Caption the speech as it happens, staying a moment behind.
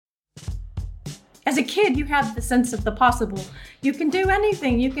as a kid, you have the sense of the possible. You can do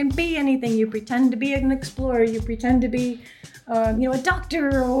anything. You can be anything. You pretend to be an explorer. You pretend to be, a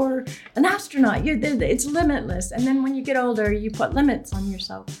doctor or an astronaut. It's limitless. And then when you get older, you put limits on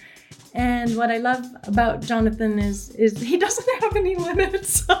yourself. And what I love about Jonathan is he doesn't have any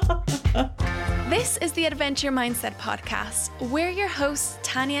limits. This is the Adventure Mindset Podcast. We're your hosts,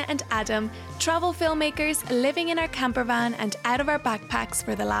 Tanya and Adam, travel filmmakers living in our camper van and out of our backpacks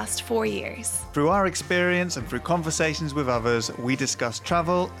for the last 4 years. Through our experience and through conversations with others, we discuss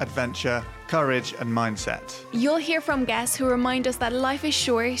travel, adventure, courage and mindset. You'll hear from guests who remind us that life is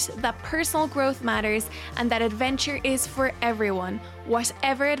short, that personal growth matters, and that adventure is for everyone,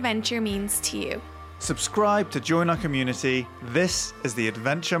 whatever adventure means to you. Subscribe to join our community. This is the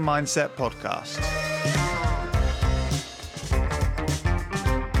Adventure Mindset Podcast.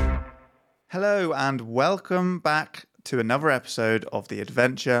 Hello and welcome back to another episode of the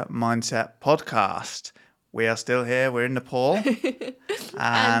Adventure Mindset Podcast. We are still here. We're in Nepal.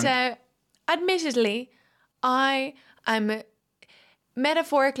 and admittedly, I am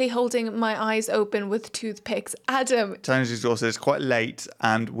metaphorically holding my eyes open with toothpicks. Adam. Tanya's exhausted. It's quite late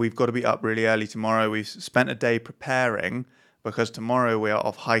and we've got to be up really early tomorrow. We've spent a day preparing because tomorrow we are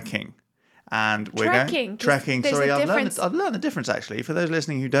off hiking. And we're going trekking. Sorry, I've learned the difference actually. For those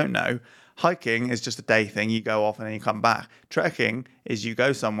listening who don't know, hiking is just a day thing. You go off and then you come back. Trekking is you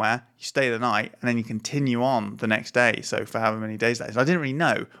go somewhere, you stay the night, and then you continue on the next day. So for however many days that is. I didn't really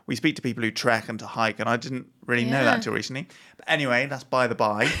know. We speak to people who trek and to hike, and I didn't really know that until recently. But anyway, that's by the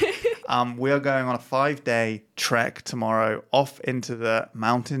by. We are going on a 5-day trek tomorrow off into the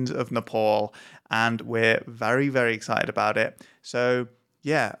mountains of Nepal, and we're very, very excited about it. So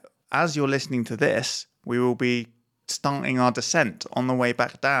yeah, as you're listening to this, we will be starting our descent on the way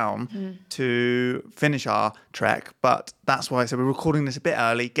back down to finish our trek. But that's why I said we're recording this a bit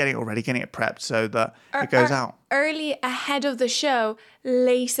early, getting it prepped so that it goes out. Early ahead of the show,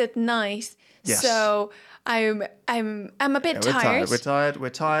 late at night. Yes. So I'm a bit tired. We're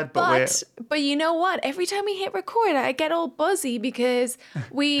tired, but you know what? Every time we hit record, I get all buzzy because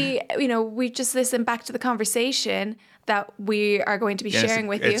we just listened back to the conversation that we are going to be sharing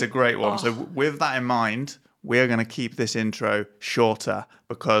with you. It's a great one. So with that in mind, we're going to keep this intro shorter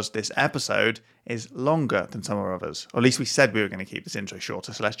because this episode is longer than some of our others. Or at least we said we were going to keep this intro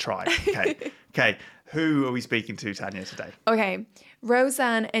shorter, so let's try. Okay. Who are we speaking to, Tanya, today? Okay.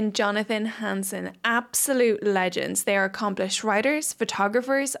 Roseann and Jonathan Hanson, absolute legends. They are accomplished writers,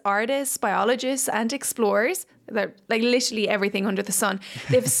 photographers, artists, biologists, and explorers. They're like literally everything under the sun.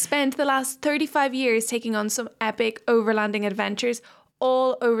 They've spent the last 35 years taking on some epic overlanding adventures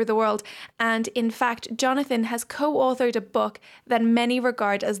all over the world. And in fact, Jonathan has co-authored a book that many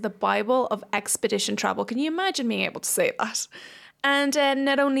regard as the Bible of expedition travel. Can you imagine being able to say that? And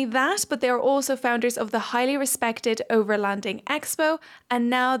not only that, but they are also founders of the highly respected Overlanding Expo and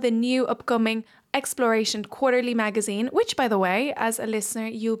now the new upcoming Exploration Quarterly magazine, which, by the way, as a listener,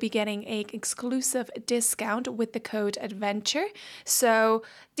 you'll be getting an exclusive discount with the code ADVENTURE. So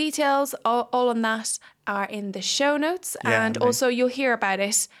details all on that are in the show notes, and also you'll hear about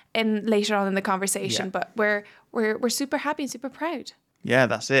it later on in the conversation. But we're super happy and super proud. Yeah,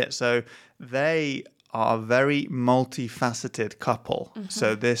 that's it. So they are a very multifaceted couple. Mm-hmm.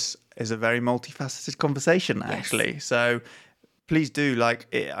 So this is a very multifaceted conversation, actually. Yes. So please do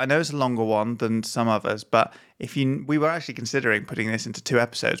I know it's a longer one than some others, but we were actually considering putting this into 2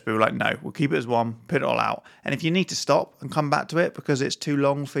 episodes, but we were like, no, we'll keep it as one, put it all out. And if you need to stop and come back to it because it's too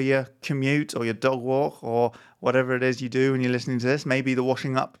long for your commute or your dog walk or whatever it is you do when you're listening to this, maybe the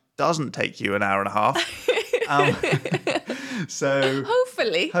washing up doesn't take you an hour and a half. So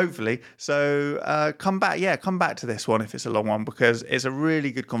hopefully. So come back to this one if it's a long one, because it's a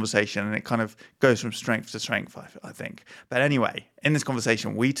really good conversation and it kind of goes from strength to strength, I think. But anyway, in this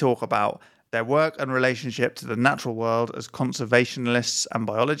conversation, we talk about their work and relationship to the natural world as conservationists and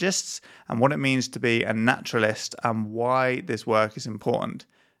biologists, and what it means to be a naturalist and why this work is important.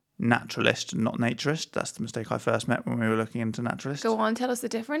 Naturalist, not naturist. That's the mistake I first met when we were looking into naturalists. Go on, tell us the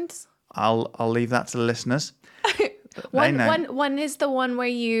difference. I'll leave that to the listeners. One is the one where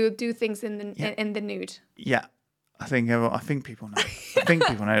you do things in the nude. Yeah, I think people know. I think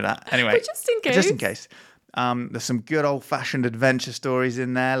people know that. Anyway, but just in case. There's some good old-fashioned adventure stories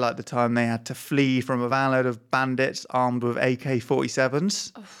in there, like the time they had to flee from a van load of bandits armed with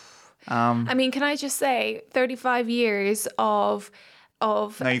AK-47s. I mean, can I just say, 35 years of. No,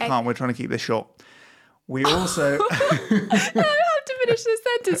 you can't. We're trying to keep this short. We also. I have to finish this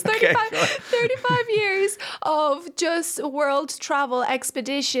sentence. 35 years of just world travel,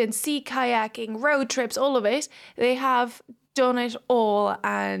 expeditions, sea kayaking, road trips, all of it. They have done it all.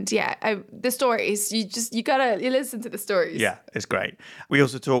 And the stories, you listen to the stories. Yeah, it's great. We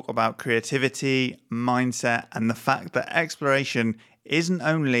also talk about creativity, mindset, and the fact that exploration isn't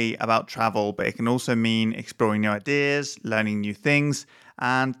only about travel, but it can also mean exploring new ideas, learning new things,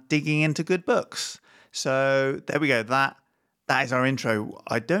 and digging into good books. So there we go. That is our intro.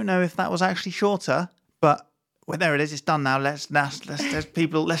 I don't know if that was actually shorter, but well, there it is. It's done now. Let's let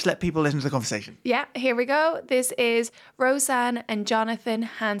people listen to the conversation. Yeah, here we go. This is Roseann and Jonathan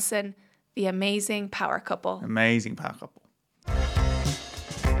Hanson, the amazing power couple. Amazing power couple.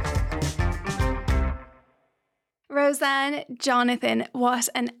 Roseann, Jonathan, what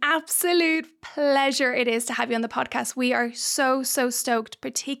an absolute pleasure it is to have you on the podcast. We are so stoked,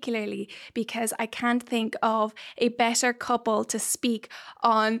 particularly because I can't think of a better couple to speak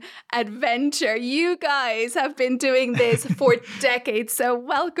on adventure. You guys have been doing this for decades, so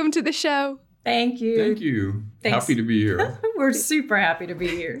welcome to the show. Thank you. Thank you. Thanks. Happy to be here. We're super happy to be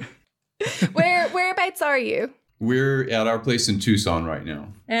here. Whereabouts are you? We're at our place in Tucson right now.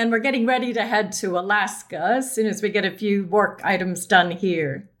 And we're getting ready to head to Alaska as soon as we get a few work items done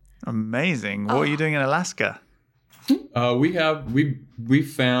here. Amazing. What are you doing in Alaska? We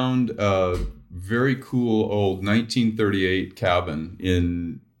found a very cool old 1938 cabin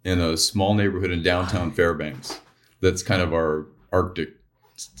in a small neighborhood in downtown Fairbanks. That's kind of our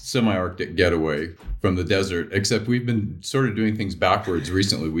semi-Arctic getaway from the desert, except we've been sort of doing things backwards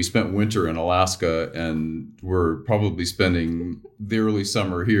recently. We spent winter in Alaska and we're probably spending the early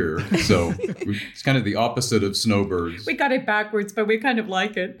summer here. So it's kind of the opposite of snowbirds. We got it backwards, but we kind of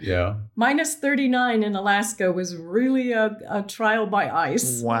like it. Yeah. Minus 39 in Alaska was really a trial by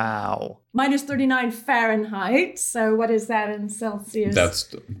ice. Wow. Minus 39 Fahrenheit. So what is that in Celsius?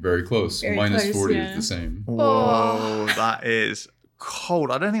 That's very close. Minus 40 is the same. Whoa, that is cold.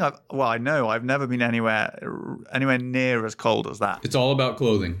 I don't think I know I've never been anywhere near as cold as that. It's all about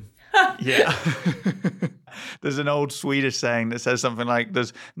clothing. Yeah. There's an old Swedish saying that says something like,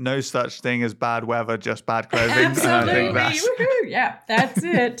 there's no such thing as bad weather, just bad clothing. Absolutely. Woohoo. Yeah, that's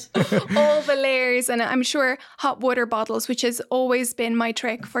it. All the layers, and I'm sure hot water bottles, which has always been my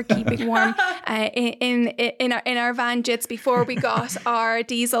trick for keeping warm in our van jets before we got our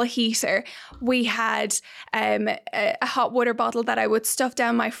diesel heater. We had a hot water bottle that I would stuff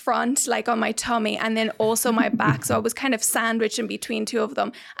down my front, like on my tummy, and then also my back. So I was kind of sandwiched in between two of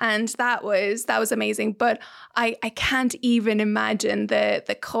them, and that was amazing. But I can't even imagine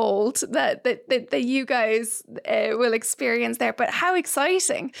the cold that you guys will experience there. But how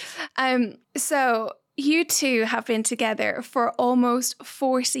exciting. So you two have been together for almost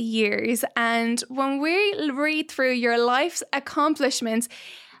 40 years. And when we read through your life's accomplishments,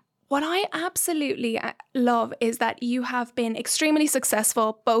 what I absolutely love is that you have been extremely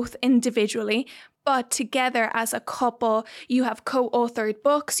successful, both individually, but together as a couple. You have co-authored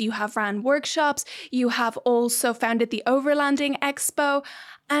books, you have ran workshops, you have also founded the Overlanding Expo.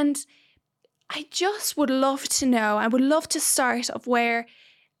 And I just would love to know, I would love to start of where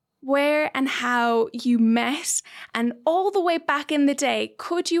and how you met, and all the way back in the day,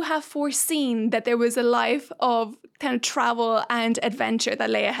 could you have foreseen that there was a life of kind of travel and adventure that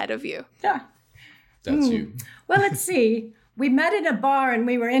lay ahead of you? Yeah. That's you. Well, let's see. We met in a bar and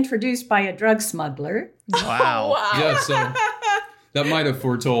we were introduced by a drug smuggler. Wow. Wow. Yeah, so that might have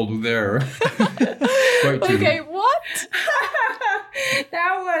foretold there. Quite true. Okay, what?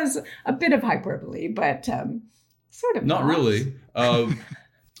 That was a bit of hyperbole, but sort of Not really.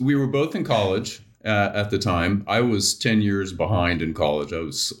 We were both in college at the time. I was 10 years behind in college.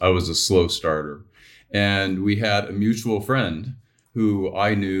 I was a slow starter. And we had a mutual friend who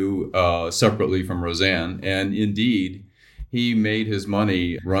I knew separately from Roseann. And indeed, he made his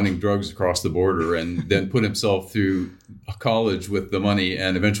money running drugs across the border and then put himself through college with the money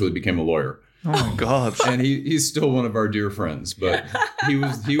and eventually became a lawyer. Oh my God. And he's still one of our dear friends, but he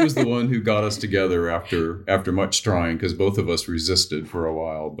was the one who got us together after much trying, because both of us resisted for a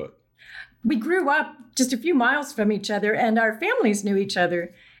while. But we grew up just a few miles from each other and our families knew each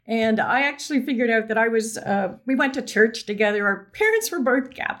other. And I actually figured out that we went to church together. Our parents were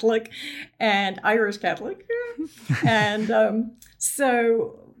both Catholic and Irish Catholic. And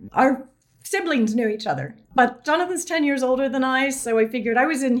so our siblings knew each other. But Jonathan's 10 years older than I, so I figured I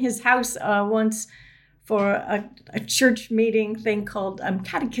was in his house once for a church meeting thing called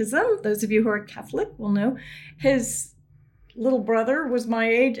catechism. Those of you who are Catholic will know. His little brother is my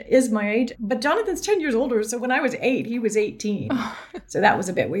age, but Jonathan's 10 years older, so when I was 8, he was 18. So that was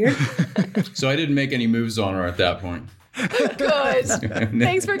a bit weird. so I didn't make any moves on her at that point. Good.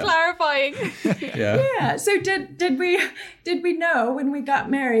 Thanks for clarifying. Yeah. So did we know when we got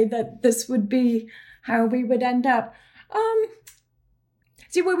married that this would be how we would end up?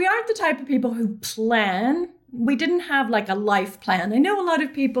 See, we aren't the type of people who plan. We didn't have like a life plan. I know a lot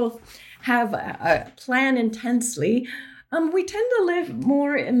of people have a plan intensely. We tend to live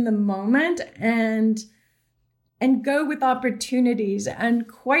more in the moment and go with opportunities. And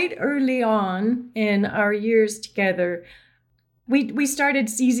quite early on in our years together, we started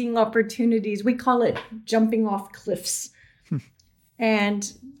seizing opportunities. We call it jumping off cliffs.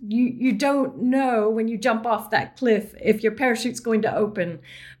 And you don't know when you jump off that cliff if your parachute's going to open,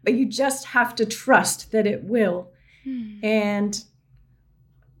 but you just have to trust that it will. And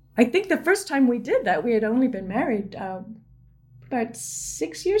I think the first time we did that, we had only been married about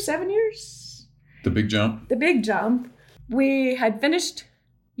 6 years, 7 years. The big jump? The big jump. We had finished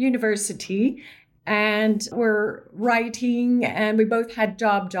university and were writing, and we both had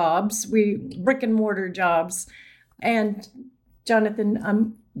jobs, brick and mortar jobs. And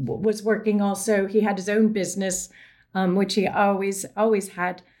Jonathan was working also. He had his own business, which he always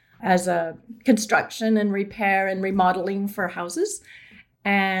had as a construction and repair and remodeling for houses.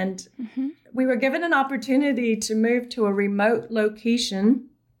 And we were given an opportunity to move to a remote location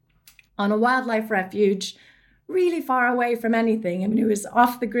on a wildlife refuge, really far away from anything. I mean, it was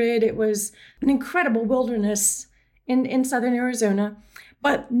off the grid. It was an incredible wilderness in southern Arizona,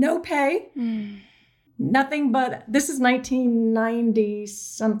 but no pay. Nothing but, this is 1990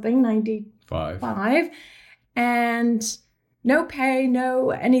 something, 95. And no pay,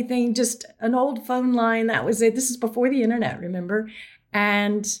 no anything, just an old phone line. That was it. This is before the internet, remember?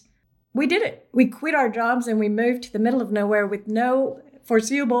 And we did it. We quit our jobs and we moved to the middle of nowhere with no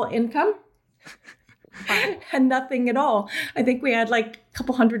foreseeable income and nothing at all. I think we had like a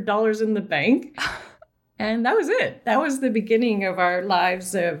couple $100 in the bank. And that was it. That was the beginning of our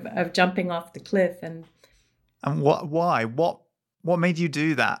lives of jumping off the cliff. And why? What made you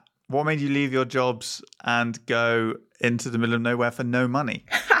do that? What made you leave your jobs and go into the middle of nowhere for no money?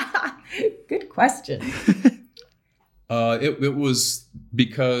 Good question. It was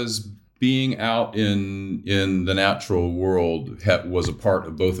because being out in the natural world was a part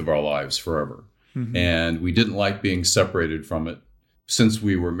of both of our lives forever. And we didn't like being separated from it. Since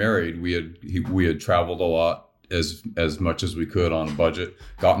we were married, we had traveled a lot, as much as we could on a budget,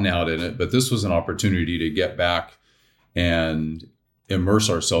 gotten out in it. But this was an opportunity to get back and immerse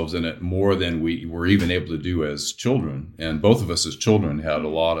ourselves in it more than we were even able to do as children. And both of us as children had a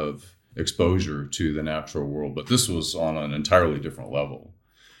lot of exposure to the natural world, but this was on an entirely different level.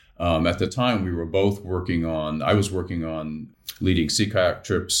 At the time, I was working on leading sea kayak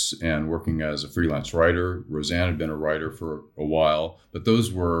trips and working as a freelance writer. Roseann had been a writer for a while, but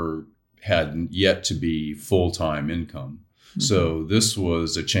those had yet to be full-time income. So this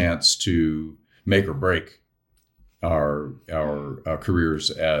was a chance to make or break our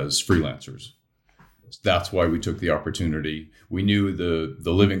careers as freelancers. That's why we took the opportunity. We knew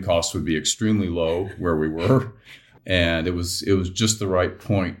the living costs would be extremely low where we were, and it was just the right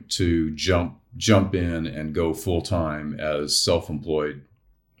point to jump in and go full time as self-employed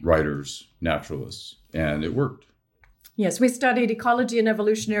writers, naturalists, and it worked. Yes, we studied ecology and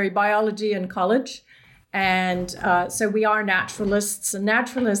evolutionary biology in college, and so we are naturalists. A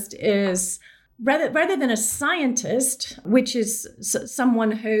naturalist is rather than a scientist, which is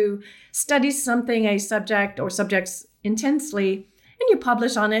someone who studies something, a subject or subjects intensely, and you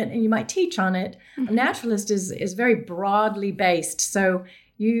publish on it and you might teach on it. A naturalist is very broadly based. So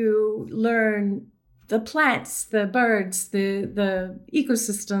you learn the plants, the birds, the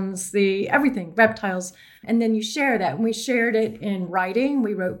ecosystems, the everything, reptiles, and then you share that. And we shared it in writing.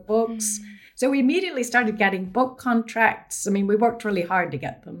 We wrote books. So we immediately started getting book contracts. I mean, we worked really hard to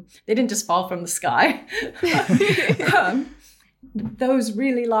get them. They didn't just fall from the sky. Those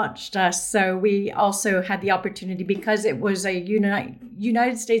really launched us. So we also had the opportunity, because it was a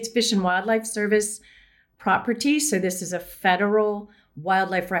United States Fish and Wildlife Service property. So this is a federal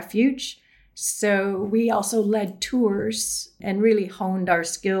wildlife refuge. So we also led tours and really honed our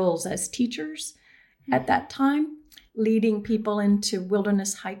skills as teachers at that time, leading people into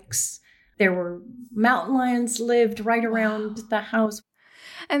wilderness hikes. There were mountain lions lived right around the house.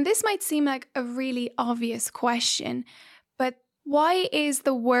 And this might seem like a really obvious question, but why is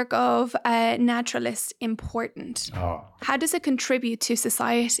the work of a naturalist important? How does it contribute to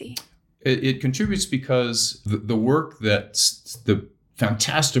society? It contributes because the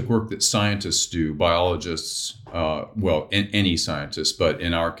fantastic work that scientists do, biologists, any scientists, but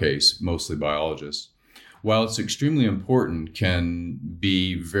in our case, mostly biologists, while it's extremely important, can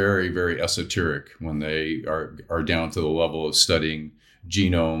be very, very esoteric when they are down to the level of studying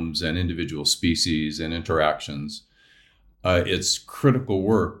genomes and individual species and interactions. It's critical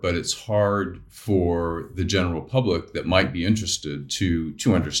work, but it's hard for the general public that might be interested to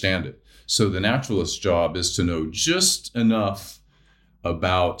understand it. So the naturalist's job is to know just enough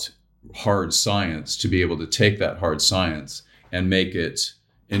about hard science to be able to take that hard science and make it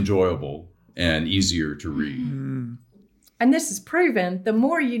enjoyable and easier to read. Mm-hmm. And this is proven. The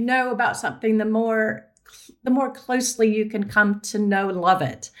more you know about something, the more closely you can come to know and love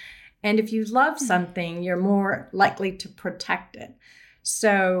it. And if you love something, you're more likely to protect it.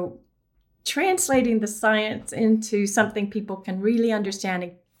 So translating the science into something people can really understand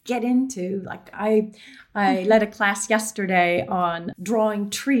and get into. Like I led a class yesterday on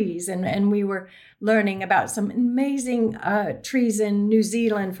drawing trees, and we were learning about some amazing trees in New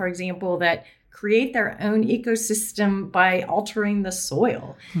Zealand, for example, that create their own ecosystem by altering the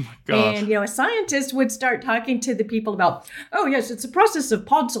soil. Oh my gosh. And, a scientist would start talking to the people about, oh, yes, it's a process of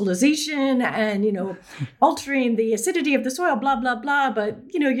podzolization and, altering the acidity of the soil, blah, blah, blah. But,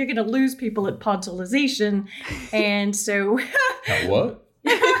 you're going to lose people at podzolization. And so... What?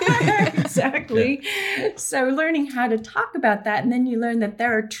 Exactly. Yeah. So learning how to talk about that. And then you learn that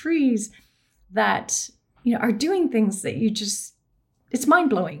there are trees that, are doing things that it's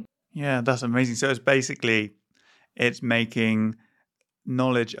mind-blowing. Yeah, that's amazing. So it's making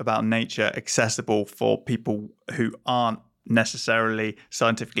knowledge about nature accessible for people who aren't necessarily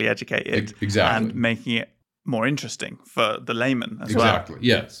scientifically educated. Exactly. And making it more interesting for the layman as well. Exactly.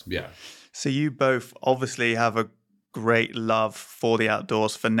 Yes. Yeah. So you both obviously have a great love for the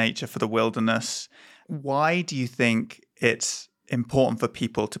outdoors, for nature, for the wilderness. Why do you think it's important for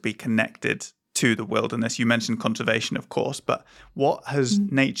people to be connected to the wilderness? You mentioned conservation, of course, but what has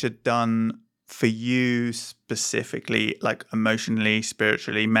nature done for you specifically, like emotionally,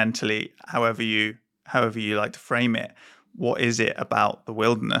 spiritually, mentally, however you like to frame it? What is it about the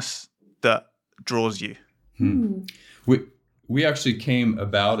wilderness that draws you? We actually came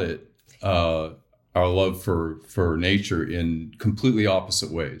about it, our love for nature, in completely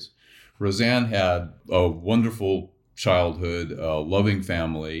opposite ways. Roseann had a wonderful childhood, a loving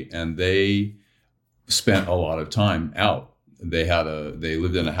family, and they spent a lot of time out. They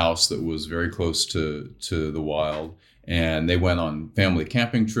lived in a house that was very close to the wild, and they went on family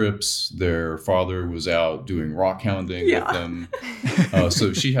camping trips. Their father was out doing rock hounding with them.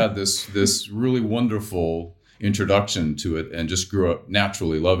 So she had this really wonderful introduction to it and just grew up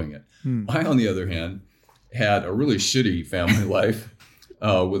naturally loving it. I, on the other hand, had a really shitty family life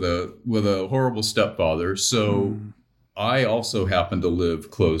with a horrible stepfather. So I also happened to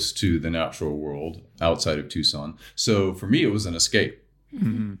live close to the natural world outside of Tucson. So for me, it was an escape.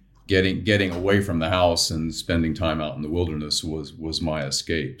 Mm-hmm. Getting away from the house and spending time out in the wilderness was my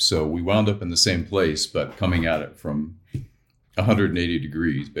escape. So we wound up in the same place, but coming at it from 180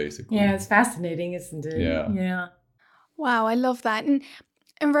 degrees, basically. Yeah, it's fascinating, isn't it? Yeah. Wow, I love that.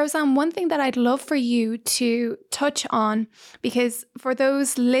 And Roseann, one thing that I'd love for you to touch on, because for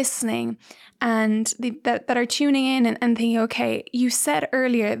those listening and that are tuning in and thinking, okay, you said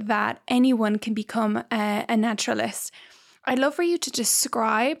earlier that anyone can become a naturalist. I'd love for you to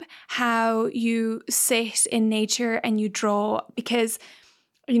describe how you sit in nature and you draw, because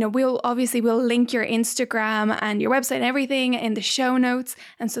we'll link your Instagram and your website and everything in the show notes,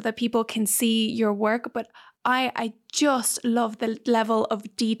 and so that people can see your work. But I just love the level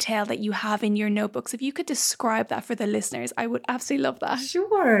of detail that you have in your notebooks. If you could describe that for the listeners, I would absolutely love that.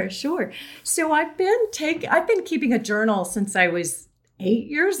 Sure. So I've been keeping a journal since I was 8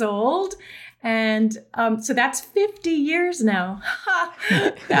 years old. And so that's 50 years now.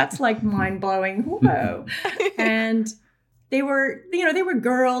 That's like mind-blowing. Whoa. And they were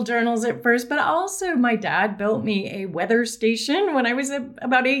girl journals at first, but also my dad built me a weather station when I was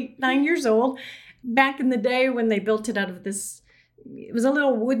about 9 years old. Back in the day when they built it out of it was a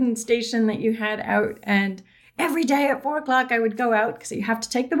little wooden station that you had out, and every day at 4:00 I would go out because you have to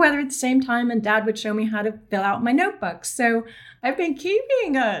take the weather at the same time, and Dad would show me how to fill out my notebooks. So I've been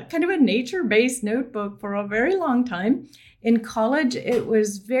keeping a kind of a nature-based notebook for a very long time. In college, it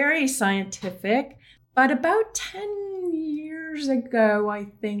was very scientific, but about 10 years ago, I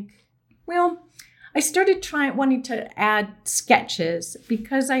think, I started wanting to add sketches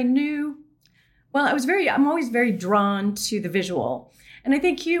because I knew, I'm always very drawn to the visual. And I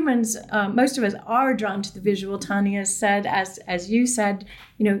think humans, most of us are drawn to the visual. Tanya said, as you said,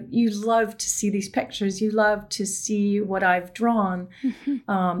 you love to see these pictures. You love to see what I've drawn.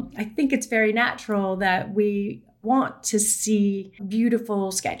 Mm-hmm. I think it's very natural that we want to see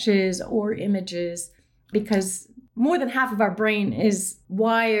beautiful sketches or images, because more than half of our brain is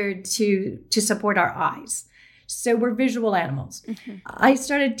wired to support our eyes. So we're visual animals. Mm-hmm. I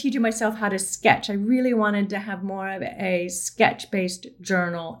started teaching myself how to sketch. I really wanted to have more of a sketch-based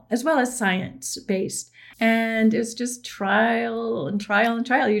journal as well as science-based. And it's just trial and trial and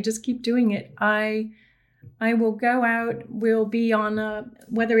trial. You just keep doing it. I will go out, we'll be on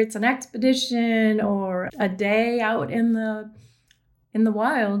whether it's an expedition or a day out in the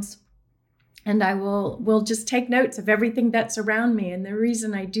wilds, and we'll just take notes of everything that's around me. And the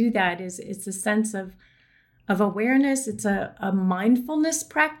reason I do that is it's a sense of awareness. It's a mindfulness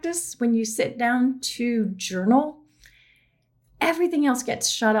practice. When you sit down to journal, everything else gets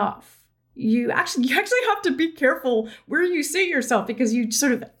shut off. You actually have to be careful where you see yourself, because you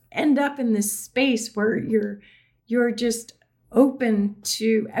sort of end up in this space where you're just open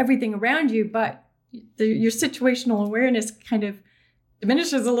to everything around you, but your situational awareness kind of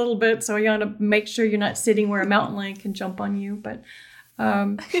diminishes a little bit. So you want to make sure you're not sitting where a mountain lion can jump on you. But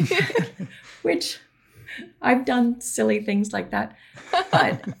which I've done silly things like that.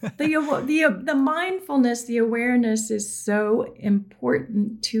 But the mindfulness, the awareness is so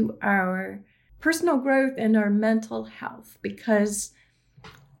important to our personal growth and our mental health, because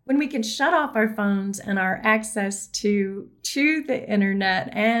when we can shut off our phones and our access to the internet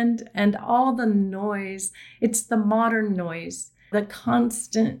and all the noise, it's the modern noise, the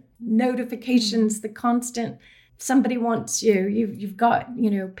constant notifications, the constant somebody wants you've got,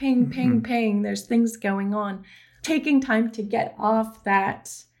 ping, ping, ping, there's things going on. Taking time to get off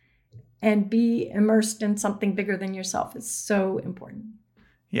that and be immersed in something bigger than yourself is so important.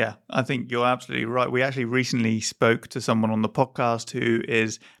 Yeah, I think you're absolutely right. We actually recently spoke to someone on the podcast who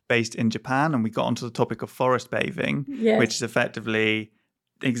is based in Japan, and we got onto the topic of forest bathing, yes, which is effectively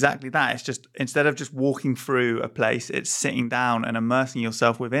exactly that. It's just, instead of just walking through a place, it's sitting down and immersing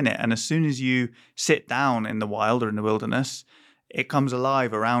yourself within it. And as soon as you sit down in the wild or in the wilderness, it comes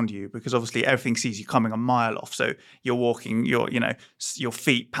alive around you, because obviously everything sees you coming a mile off. So you're walking, your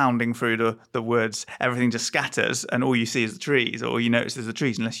feet pounding through the woods, everything just scatters and all you see is the trees, or all you notice is the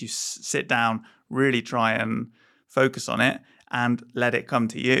trees, unless you sit down, really try and focus on it and let it come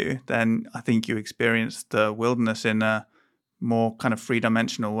to you. Then I think you experience the wilderness in a more kind of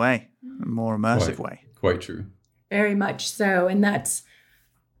three-dimensional way, a more immersive way. Quite true. Very much so. And that's,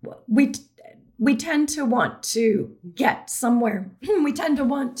 we tend to want to get somewhere. We tend to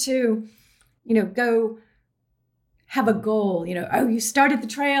want to, go have a goal. You started the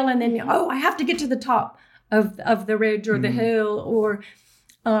trail and then, I have to get to the top of the ridge or the hill.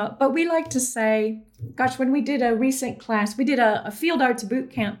 But we like to say, gosh, when we did a recent class, we did a field arts boot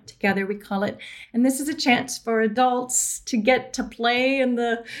camp together, we call it. And this is a chance for adults to get to play in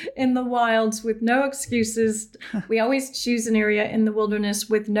the wilds with no excuses. We always choose an area in the wilderness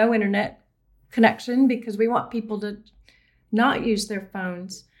with no internet connection, because we want people to not use their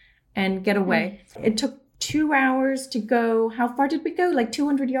phones and get away. It took 2 hours to go. How far did we go? Like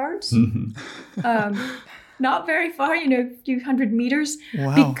 200 yards? Not very far, a few hundred meters.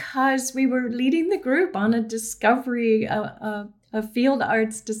 Wow. Because we were leading the group on a discovery, a field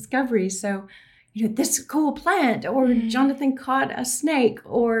arts discovery. So, this cool plant, or Jonathan caught a snake,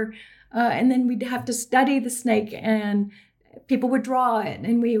 or and then we'd have to study the snake, and people would draw it,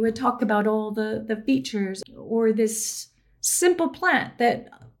 and we would talk about all the features, or this simple plant that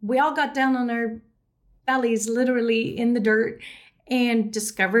we all got down on our bellies, literally in the dirt, and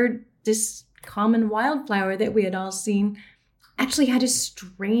discovered this common wildflower that we had all seen actually had a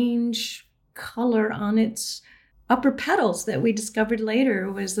strange color on its upper petals that we discovered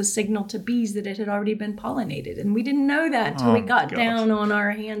later was the signal to bees that it had already been pollinated. And we didn't know that until we got down on our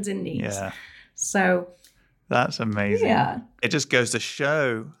hands and knees. Yeah. So that's amazing. Yeah. It just goes to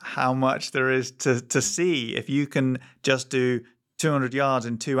show how much there is to see. If you can just do 200 yards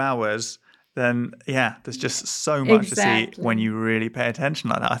in 2 hours, then there's just so much to see when you really pay attention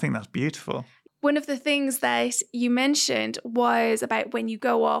like that. I think that's beautiful. One of the things that you mentioned was about when you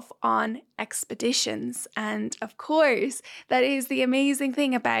go off on expeditions. And of course, that is the amazing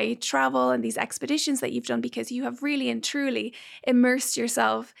thing about travel and these expeditions that you've done, because you have really and truly immersed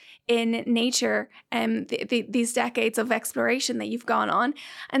yourself in nature and these decades of exploration that you've gone on.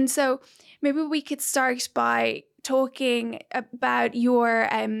 And so maybe we could start by talking about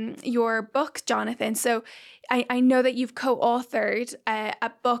your book, Jonathan. So I know that you've co-authored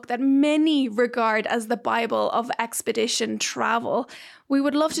a book that many regard as the Bible of expedition travel. We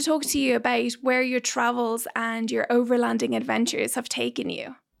would love to talk to you about where your travels and your overlanding adventures have taken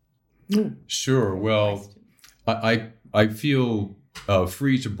you. Sure. Well, I feel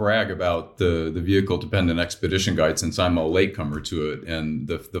free to brag about the vehicle-dependent expedition guide, since I'm a latecomer to it, and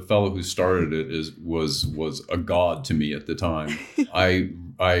the fellow who started it was a god to me at the time. I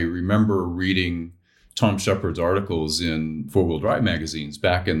remember Tom Shepard's articles in four-wheel drive magazines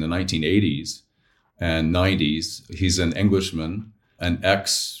back in the 1980s and 90s. He's an Englishman, an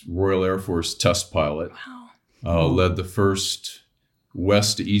ex-Royal Air Force test pilot. Wow. Led the first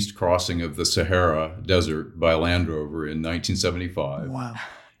west to east crossing of the Sahara Desert by Land Rover in 1975. Wow.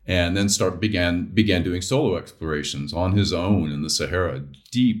 And then began doing solo explorations on his own in the Sahara,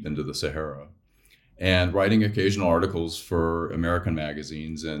 deep into the Sahara, and writing occasional articles for American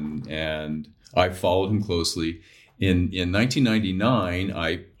magazines. And I followed him closely. In 1999,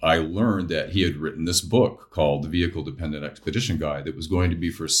 I learned that he had written this book called The Vehicle Dependent Expedition Guide that was going to be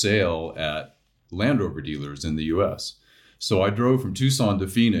for sale at Land Rover dealers in the U.S. So I drove from Tucson to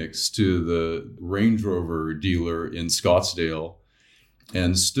Phoenix to the Range Rover dealer in Scottsdale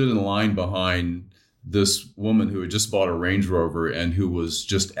and stood in line behind this woman who had just bought a Range Rover and who was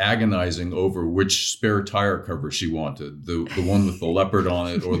just agonizing over which spare tire cover she wanted, the one with the leopard on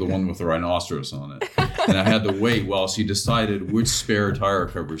it or the one with the rhinoceros on it. And I had to wait while she decided which spare tire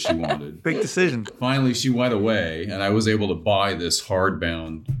cover she wanted. Big decision. Finally, she went away, and I was able to buy this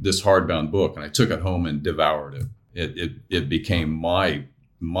hardbound book, and I took it home and devoured it. It became my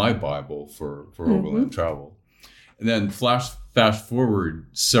Bible for overland travel. And then fast forward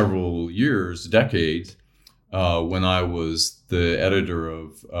several years, decades, when I was the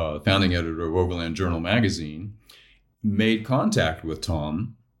founding editor of Overland Journal magazine, made contact with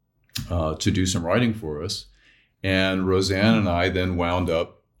Tom to do some writing for us. And Roseann and I then wound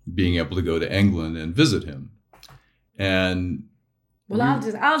up being able to go to England and visit him. And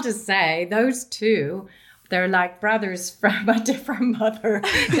I'll just say those two, they're like brothers from a different mother.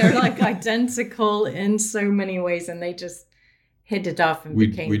 They're like identical in so many ways, and they just hit it off and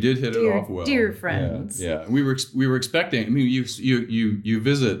became we did hit it off well. Dear friends. Yeah. We were expecting. I mean, you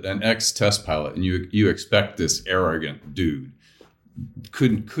visit an ex-test pilot, and you expect this arrogant dude.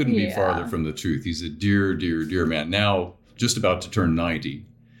 Couldn't be farther from the truth. He's a dear man. Now just about to turn 90.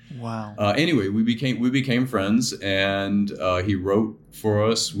 Wow. Anyway, we became friends, and he wrote for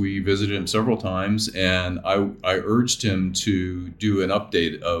us. We visited him several times, and I urged him to do an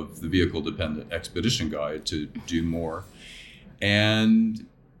update of the Vehicle Dependent Expedition Guide to do more. And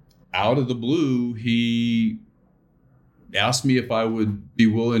out of the blue, he asked me if I would be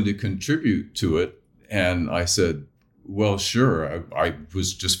willing to contribute to it, and I said, well, sure. I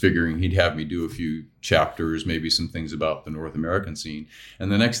was just figuring he'd have me do a few chapters, maybe some things about the North American scene.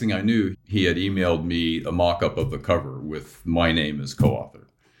 And the next thing I knew, he had emailed me a mock-up of the cover with my name as co-author.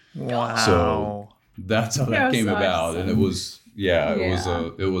 Wow. So that's how that came about. And it was,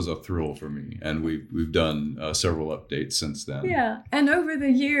 it was a thrill for me. And we've done several updates since then. Yeah. And over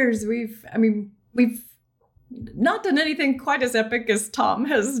the years, we've not done anything quite as epic as Tom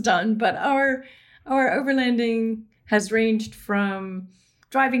has done, but our overlanding has ranged from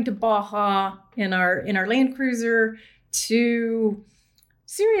driving to Baja in our Land Cruiser to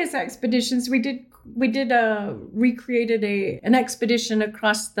serious expeditions. We recreated an expedition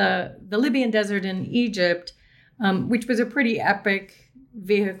across the Libyan desert in Egypt, which was a pretty epic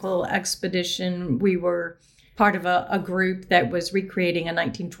vehicle expedition. We were part of a group that was recreating a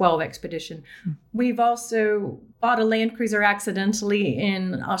 1912 expedition. We've also bought a Land Cruiser accidentally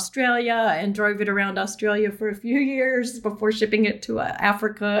in Australia and drove it around Australia for a few years before shipping it to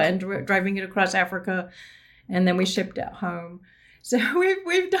Africa and driving it across Africa. And then we shipped it home. So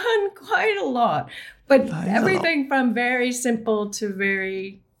we've done quite a lot, but everything from very simple to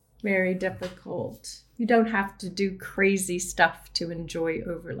very, very difficult. You don't have to do crazy stuff to enjoy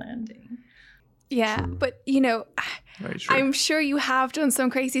overlanding. Yeah, true. But I'm sure you have done some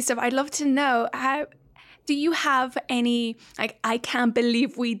crazy stuff. I'd love to know, do you have any, I can't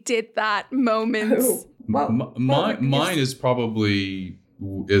believe we did that moments? Mine is probably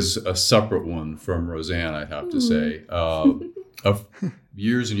a separate one from Roseann, I'd have to say.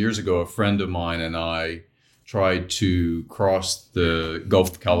 Years and years ago, a friend of mine and I tried to cross the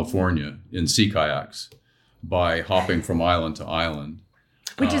Gulf of California in sea kayaks by hopping from island to island.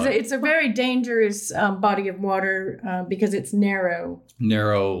 Which is it's a very dangerous body of water because it's narrow.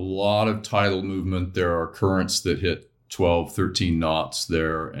 Narrow, a lot of tidal movement. There are currents that hit 12, 13 knots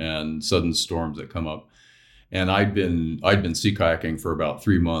there and sudden storms that come up. And I'd been sea kayaking for about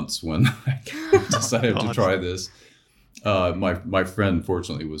 3 months when I decided to try this. My friend,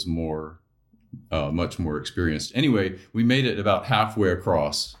 fortunately, was much more experienced. Anyway, we made it about halfway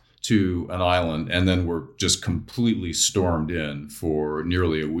across to an island, and then were just completely stormed in for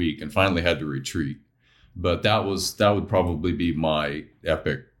nearly a week and finally had to retreat. But that would probably be my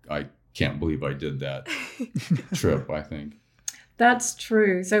epic, I can't believe I did that trip, I think. That's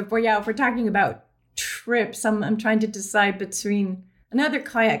true. So if we're talking about trips, I'm trying to decide between another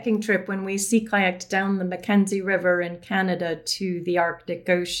kayaking trip when we sea kayaked down the Mackenzie River in Canada to the Arctic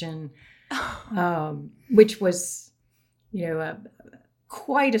Ocean, which was,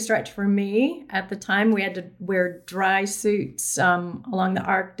 quite a stretch for me at the time. We had to wear dry suits along the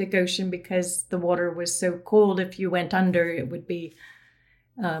Arctic Ocean because the water was so cold. If you went under, it would be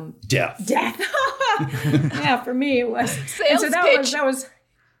death. Yeah, for me it was. Sales and so pitch. that was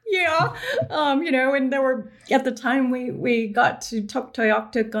yeah. And there were, at the time we got to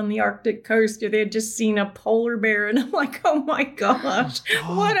Tuktoyaktuk on the Arctic coast. They had just seen a polar bear, and I'm like, oh my gosh,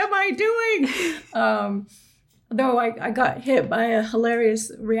 what am I doing? Though I got hit by a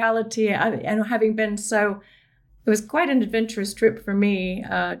hilarious reality, and having been so, it was quite an adventurous trip for me.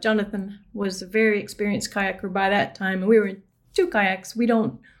 Jonathan was a very experienced kayaker by that time, and we were in 2 kayaks. We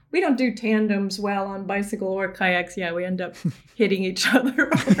don't do tandems well on bicycle or kayaks. Yeah, we end up hitting each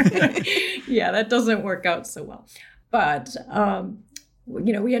other. Yeah, that doesn't work out so well. But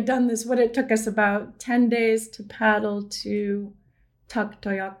we had done this. It took us about 10 days to paddle to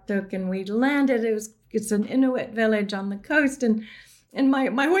Tuktoyaktuk, and we landed. It's an Inuit village on the coast, and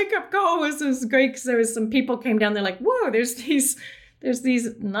my wake up call was great because there was some people came down. They're like, whoa, there's these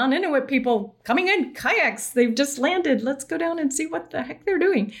non-Inuit people coming in kayaks. They've just landed. Let's go down and see what the heck they're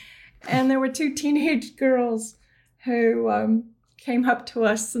doing. And there were 2 teenage girls who came up to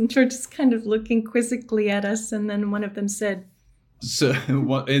us and were just kind of looking quizzically at us. And then one of them said, so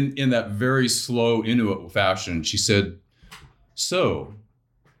in that very slow Inuit fashion, she said, "So,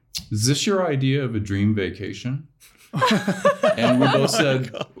 is this your idea of a dream vacation?" And we both said,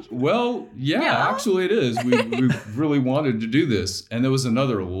 well, yeah, actually it is. We really wanted to do this. And there was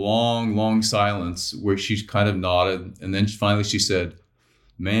another long, long silence where she kind of nodded. And then finally she said,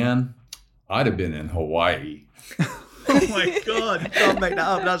 "Man, I'd have been in Hawaii." Oh my God, you can't make that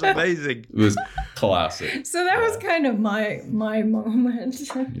up. That's amazing. It was classic. So that was kind of my moment.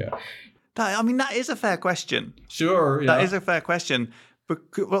 Yeah. That is a fair question. Sure. Yeah. That is a fair question.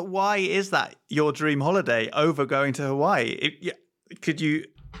 But why is that your dream holiday over going to Hawaii? Could you,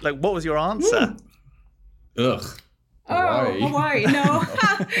 what was your answer? Ugh. Hawaii. Oh, Hawaii. No.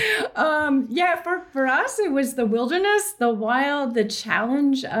 Yeah, for us, it was the wilderness, the wild, the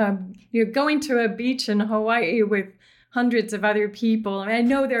challenge. You're going to a beach in Hawaii with hundreds of other people. I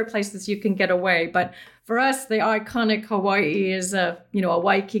know there are places you can get away, but for us, the iconic Hawaii is a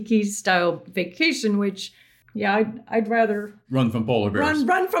Waikiki style vacation, which, yeah, I'd rather run from polar bears.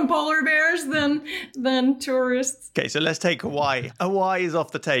 Run from polar bears than tourists. Okay, so let's take Hawaii. Hawaii is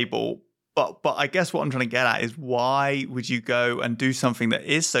off the table, but I guess what I'm trying to get at is, why would you go and do something that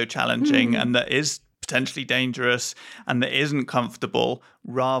is so challenging and that is potentially dangerous and that isn't comfortable,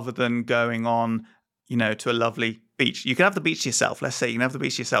 rather than going on, to a lovely beach? You can have the beach to yourself. Let's say you can have the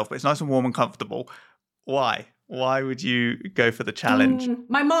beach to yourself, but it's nice and warm and comfortable. Why? Why would you go for the challenge?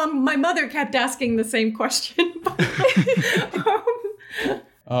 My mother kept asking the same question.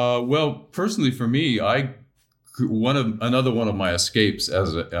 Well, personally for me, another one of my escapes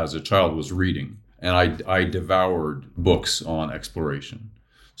as a child was reading, and I devoured books on exploration.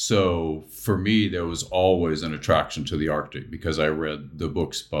 So for me, there was always an attraction to the Arctic because I read the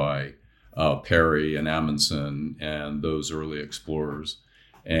books by Perry and Amundsen and those early explorers,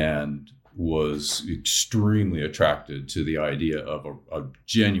 and was extremely attracted to the idea of a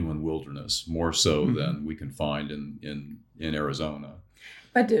genuine wilderness, more so than we can find in Arizona.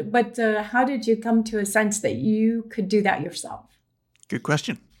 But how did you come to a sense that you could do that yourself? Good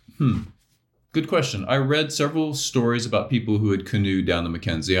question. Good question. I read several stories about people who had canoed down the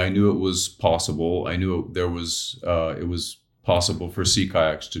Mackenzie. I knew it was possible. I knew it was possible for sea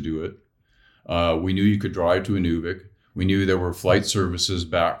kayaks to do it. We knew you could drive to Inuvik. We knew there were flight services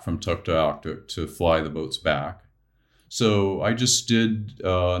back from Tuktoyaktuk to fly the boats back. So I just did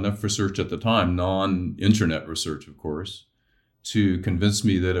enough research at the time, non-internet research, of course, to convince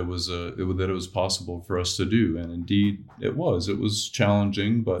me that it was possible for us to do. And indeed, it was. It was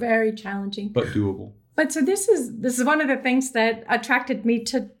challenging, but very challenging, but doable. But so this is one of the things that attracted me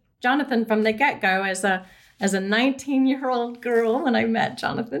to Jonathan from the get-go as a 19-year-old girl when I met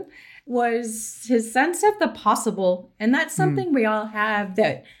Jonathan, was his sense of the possible. And that's something we all have,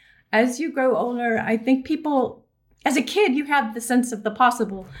 that as you grow older, I think people, as a kid, you have the sense of the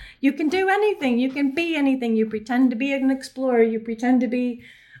possible. You can do anything. You can be anything. You pretend to be an explorer. You pretend to be,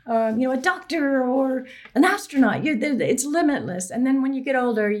 a doctor or an astronaut. It's limitless. And then when you get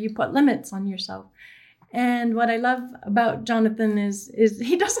older, you put limits on yourself. And what I love about Jonathan is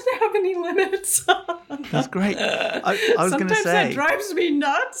he doesn't have any limits. That's great. I was going to say. Sometimes that drives me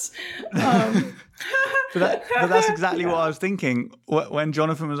nuts. But that's exactly what I was thinking. When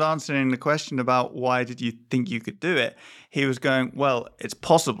Jonathan was answering the question about why did you think you could do it, he was going, well, it's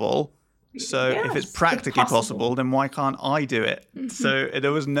possible. So if it's practically possible, then why can't I do it? So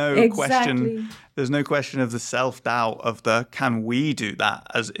there was no question. There's no question of the self-doubt of the can we do that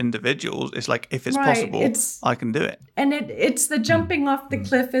as individuals. It's like if it's possible, I can do it. And it's the jumping off the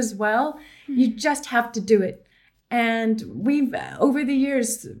cliff as well. You just have to do it. And we've, over the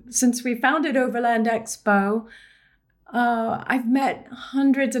years, since we founded Overland Expo, I've met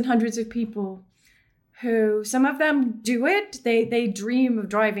hundreds and hundreds of people who, some of them do it. They dream of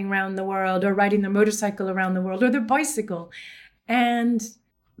driving around the world or riding their motorcycle around the world or their bicycle. And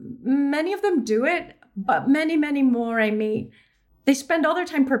many of them do it, but many, many more I meet, they spend all their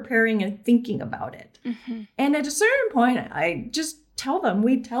time preparing and thinking about it. Mm-hmm. And at a certain point,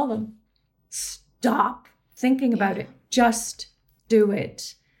 we tell them, stop thinking about it. Just do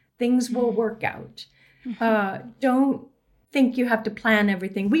it. Things will work out. Mm-hmm. Don't think you have to plan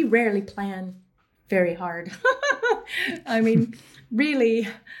everything. We rarely plan very hard. I mean, really,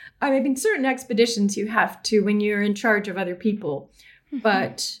 certain expeditions you have to when you're in charge of other people. Mm-hmm.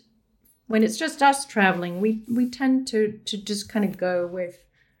 But when it's just us traveling, we tend to just kind of go with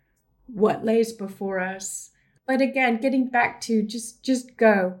what lays before us. But again, getting back to just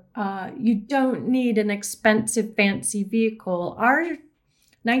go. You don't need an expensive, fancy vehicle. Our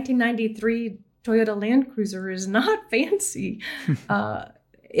 1993 Toyota Land Cruiser is not fancy.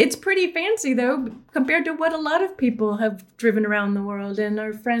 It's pretty fancy, though, compared to what a lot of people have driven around the world. And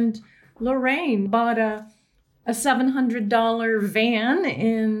our friend Lorraine bought a $700 van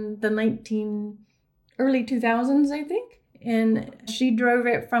in the early 2000s, I think. And she drove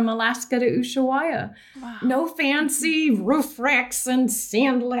it from Alaska to Ushuaia. Wow. No fancy roof racks and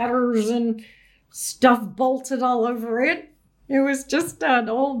sand ladders and stuff bolted all over it. It was just an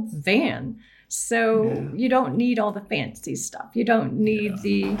old van. So you don't need all the fancy stuff. You don't need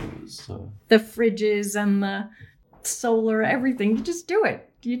the fridges and the solar, everything. You just do it.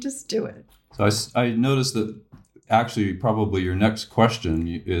 So I noticed that actually probably your next question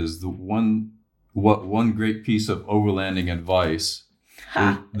is what one great piece of overlanding advice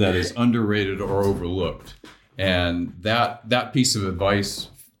that is underrated or overlooked. And that piece of advice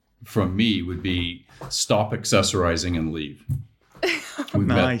from me would be stop accessorizing and leave.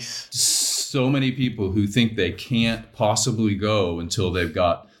 Nice. So many people who think they can't possibly go until they've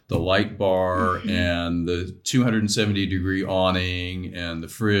got the light bar and the 270-degree awning and the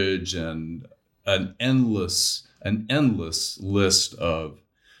fridge and an endless list of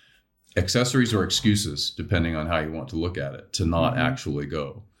accessories or excuses, depending on how you want to look at it, to not actually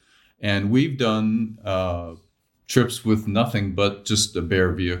go. And we've done trips with nothing but just a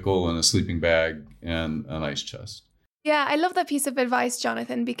bare vehicle and a sleeping bag and an ice chest. Yeah, I love that piece of advice,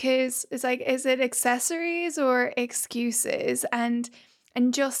 Jonathan, because it's like, is it accessories or excuses? And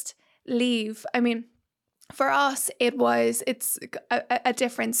just leave. I mean, for us, it's a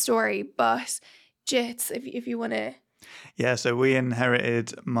different story, but Jits, if you want to. Yeah, so we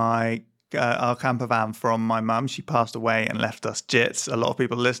inherited our camper van from my mum. She passed away and left us Jits. A lot of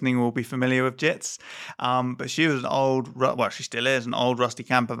people listening will be familiar with Jits. But she was she still is an old rusty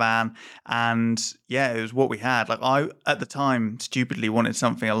camper van. And yeah, it was what we had. Like I, at the time, stupidly wanted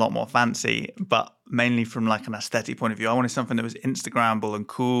something a lot more fancy, but mainly from like an aesthetic point of view. I wanted something that was Instagrammable and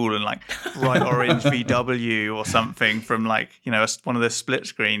cool and like bright orange VW or something from like, one of those split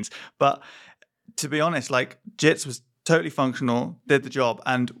screens. But to be honest, like Jits was totally functional, did the job.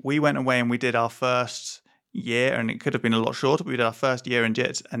 And we went away and we did our first year, and it could have been a lot shorter, but we did our first year in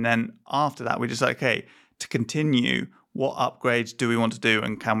Jits. And then after that, we just like, okay, to continue, what upgrades do we want to do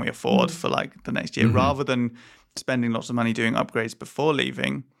and can we afford for like the next year? Rather than spending lots of money doing upgrades before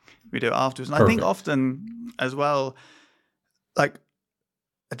leaving, we do it afterwards. And I think often as well, like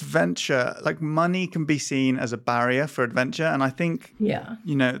adventure, like money can be seen as a barrier for adventure. And I think,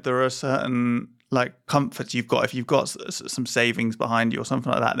 there are certain like comforts you've got. If you've got some savings behind you or something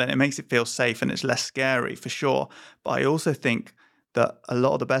like that, then it makes it feel safe and it's less scary for sure. But I also think that a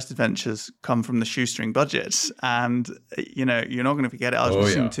lot of the best adventures come from the shoestring budgets. And, you're not going to forget it. I was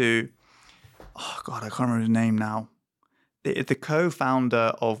listening to, I can't remember his name now. The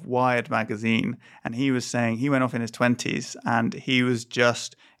co-founder of Wired magazine, and he was saying he went off in his 20s and he was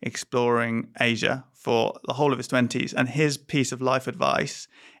just exploring Asia for the whole of his 20s. And his piece of life advice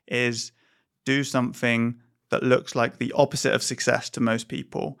is do something that looks like the opposite of success to most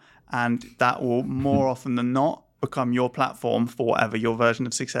people. And that will more often than not become your platform for whatever your version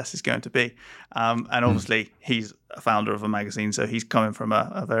of success is going to be. And obviously he's a founder of a magazine, so he's coming from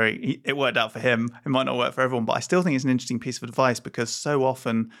it worked out for him. It might not work for everyone, but I still think it's an interesting piece of advice, because so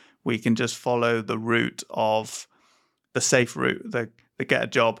often we can just follow the route of the safe route, the get a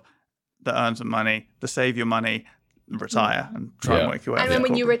job that earns some money, the save your money, retire, and try and work your way up. And then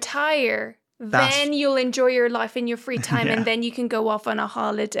when you retire, then you'll enjoy your life in your free time, and then you can go off on a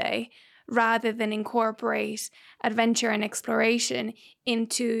holiday, rather than incorporate adventure and exploration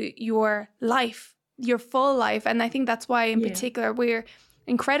into your life, your full life. And I think that's why in particular we're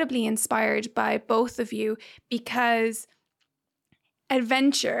incredibly inspired by both of you, because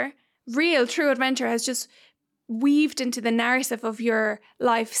adventure, real true adventure, has just weaved into the narrative of your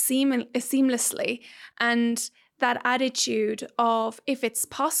life seamlessly. And that attitude of, if it's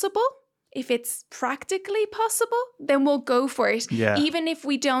possible, if it's practically possible, then we'll go for it. Yeah. Even if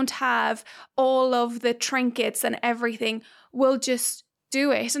we don't have all of the trinkets and everything, we'll just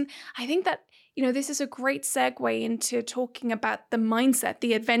do it. And I think that, this is a great segue into talking about the mindset,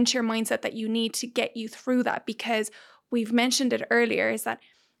 the adventure mindset that you need to get you through that, because we've mentioned it earlier, is that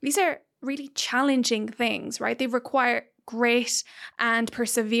these are really challenging things, right? They require grit and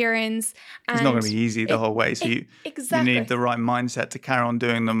perseverance. It's not going to be easy the whole way. So you need the right mindset to carry on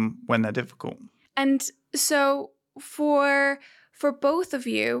doing them when they're difficult. And so for both of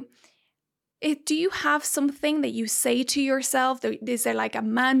you, do you have something that you say to yourself? Is there like a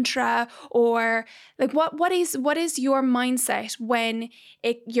mantra, or like what is your mindset when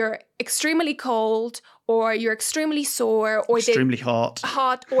you're extremely cold, or you're extremely sore, or extremely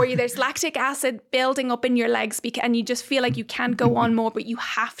hot, or there's lactic acid building up in your legs and you just feel like you can't go on more, but you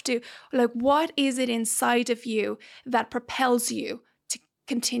have to? Like, what is it inside of you that propels you to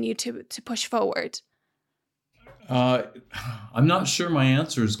continue to push forward? I'm not sure my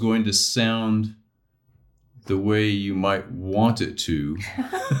answer is going to sound the way you might want it to.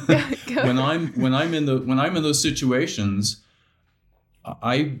 when I'm in those situations,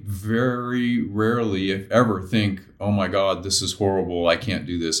 I very rarely, if ever, think, "Oh my God, this is horrible. I can't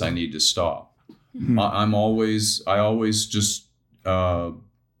do this. I need to stop." Mm-hmm. I always just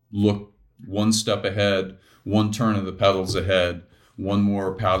look one step ahead, one turn of the pedals ahead, one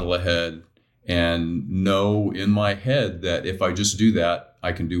more paddle ahead, and know in my head that if I just do that,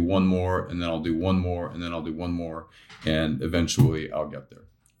 I can do one more, and then I'll do one more, and then I'll do one more, and eventually I'll get there.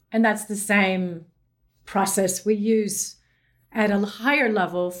 And that's the same process we use at a higher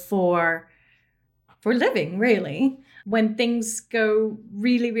level for living, really. When things go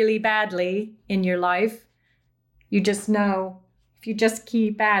really, really badly in your life, you just know if you just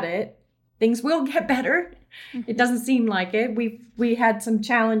keep at it, things will get better. It doesn't seem like it. We had some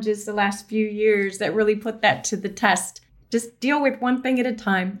challenges the last few years that really put that to the test. Just deal with one thing at a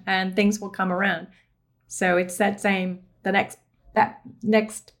time, and things will come around. So it's that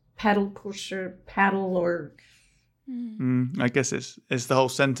next paddle pusher paddle, or. I guess it's the whole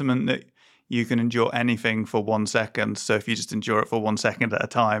sentiment that you can endure anything for 1 second. So if you just endure it for 1 second at a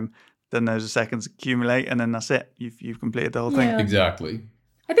time, then those seconds accumulate, and then that's it. You've completed the whole thing. Exactly.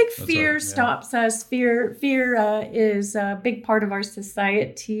 I think fear stops us. Fear is a big part of our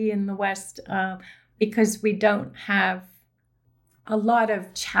society in the West, because we don't have a lot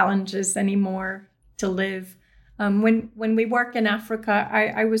of challenges anymore to live. When we work in Africa,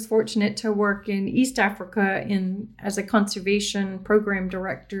 I was fortunate to work in East Africa as a conservation program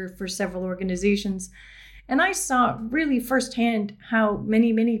director for several organizations. And I saw really firsthand how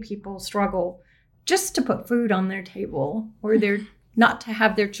many people struggle just to put food on their table, or they're not to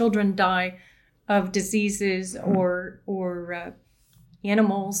have their children die of diseases or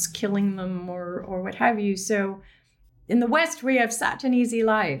animals killing them or what have you. So in the West, we have such an easy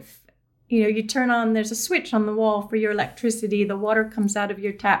life. You turn on, there's a switch on the wall for your electricity. The water comes out of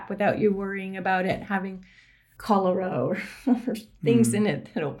your tap without you worrying about it having cholera or things in it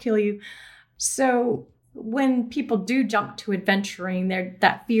that'll kill you. So when people do jump to adventuring,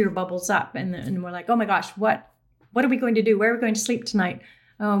 that fear bubbles up, and we're like, oh my gosh, what are we going to do? Where are we going to sleep tonight?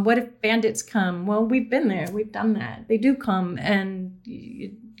 What if bandits come? Well, we've been there. We've done that. They do come, and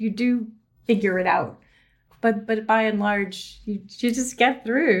you do figure it out. But by and large, you just get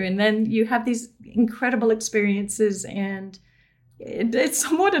through, and then you have these incredible experiences, and it's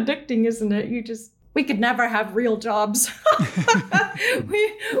somewhat addicting, isn't it? We could never have real jobs.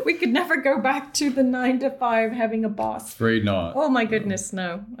 we could never go back to the 9 to 5 having a boss. Afraid not. Oh my goodness,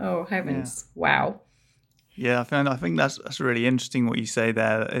 no. Oh heavens, wow. Yeah, I think that's really interesting what you say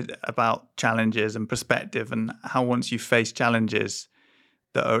there about challenges and perspective, and how once you face challenges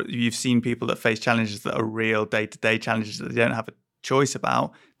you've seen people that face challenges that are real day-to-day challenges that they don't have a choice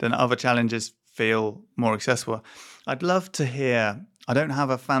about, then other challenges feel more accessible. I'd love to hear, I don't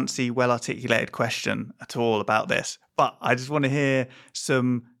have a fancy, well-articulated question at all about this, but I just want to hear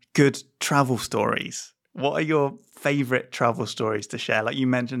some good travel stories. What are your favorite travel stories to share? Like you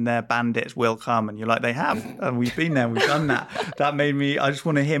mentioned there, bandits will come, and you're like, they have, and we've been there, we've done that. That made me, I just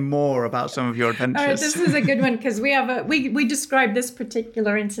want to hear more about some of your adventures. All right, this is a good one because we described this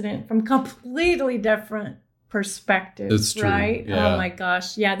particular incident from completely different perspectives. It's true. Right? Yeah. Oh my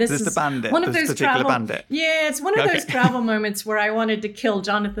gosh. Yeah, this is the bandit, one of this those particular travel bandit. Yeah, it's one of those travel moments where I wanted to kill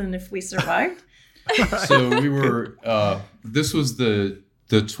Jonathan if we survived. So we were, this was the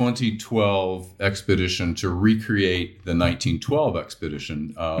 2012 expedition to recreate the 1912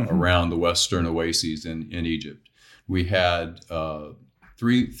 expedition around the Western Oases in Egypt. We had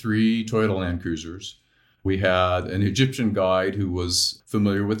three Toyota Land Cruisers. We had an Egyptian guide who was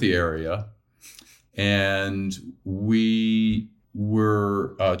familiar with the area. And we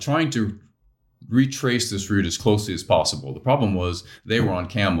were trying to retrace this route as closely as possible. The problem was they were on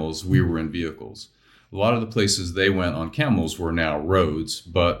camels, we were in vehicles. A lot of the places they went on camels were now roads,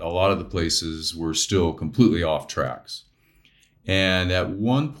 but a lot of the places were still completely off tracks. And at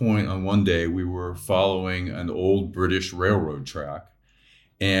one point on one day, we were following an old British railroad track.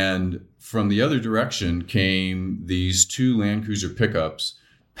 And from the other direction came these two Land Cruiser pickups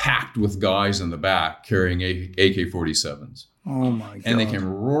packed with guys in the back carrying AK-47s. Oh my God. And they came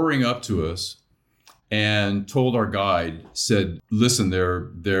roaring up to us and told our guide, said, listen,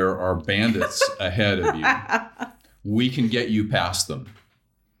 there are bandits ahead of you. We can get you past them.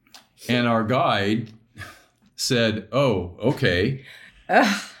 And our guide said, oh, okay.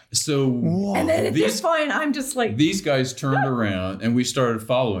 So and then at this point, I'm just like... These guys turned around and we started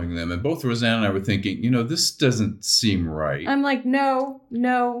following them. And both Roseann and I were thinking, this doesn't seem right. I'm like, no.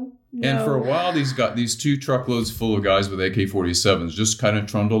 And for a while, these two truckloads full of guys with AK-47s just kind of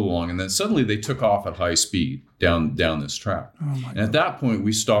trundled along. And then suddenly they took off at high speed down this track. Oh my God. At that point,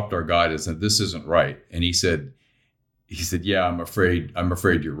 we stopped our guide and said, this isn't right. And he said, yeah, I'm afraid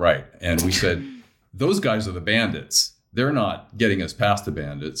you're right. And we said, those guys are the bandits. They're not getting us past the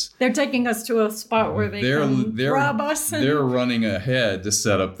bandits. They're taking us to a spot where they're rob us. They're running ahead to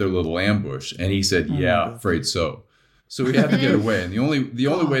set up their little ambush. And he said, yeah, afraid so. So we had to get away. And the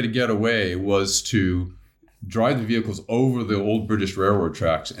only way to get away was to drive the vehicles over the old British railroad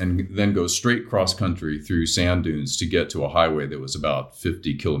tracks and then go straight cross country through sand dunes to get to a highway that was about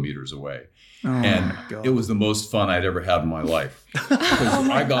 50 kilometers away. Oh and it was the most fun I'd ever had in my life. Because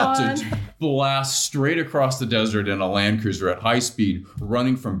I got to blast straight across the desert in a Land Cruiser at high speed,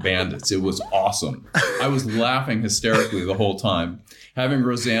 running from bandits. It was awesome. I was laughing hysterically the whole time, having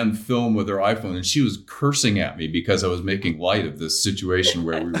Roseann film with her iPhone, and she was cursing at me because I was making light of this situation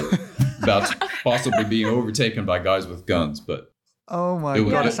where we were about to possibly being overtaken by guys with guns. But oh my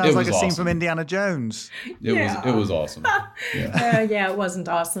God, it sounds like a scene from Indiana Jones. It was awesome. Yeah, it wasn't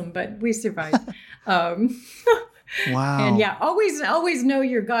awesome, but we survived. Wow. And always know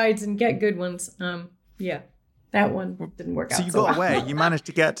your guides and get good ones. That one didn't work out. So you got away. You managed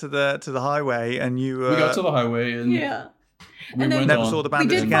to get to the highway, and you. We got to the highway, and we and never saw the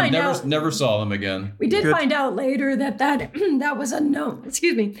bandits again. Never saw them again. We did find out later that was a known.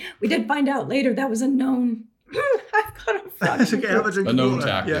 Excuse me. We did find out later that was a known. I've got a frog. A known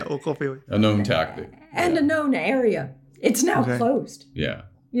tactic. Yeah, or coffee. A known tactic. And a known area. It's now closed. Yeah.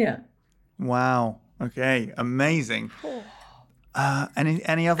 Yeah. Wow. Okay. Amazing.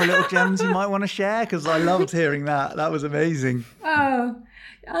 Any other little gems you might want to share? Because I loved hearing that. That was amazing.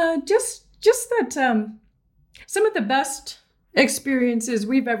 Just that some of the best experiences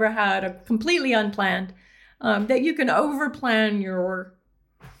we've ever had are completely unplanned. That you can overplan your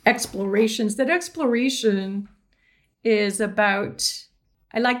explorations. That exploration is about,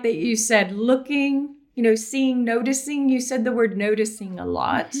 I like that you said looking, seeing, noticing. You said the word noticing a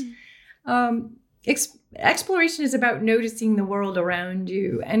lot. Exploration is about noticing the world around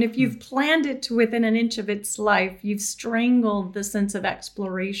you. And if you've planned it to within an inch of its life, you've strangled the sense of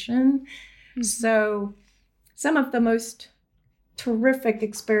exploration. Mm-hmm. So some of the most terrific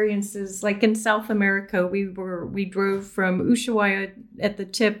experiences, like in South America, we drove from Ushuaia at the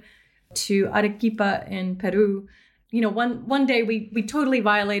tip to Arequipa in Peru. One day we totally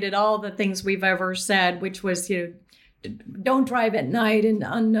violated all the things we've ever said, which was, don't drive at night in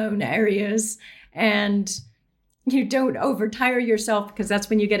unknown areas, and you don't overtire yourself, because that's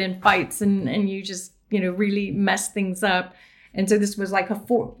when you get in fights and you just, really mess things up. And so this was like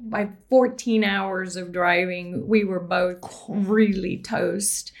by 14 hours of driving, we were both really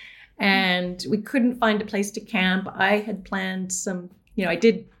toast, and we couldn't find a place to camp. I had planned some,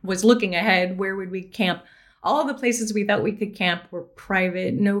 was looking ahead, where would we camp? all the places we thought we could camp were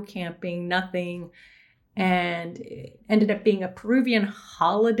private, no camping, nothing. And it ended up being a Peruvian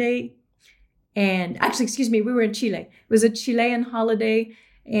holiday. And actually, we were in Chile. It was a Chilean holiday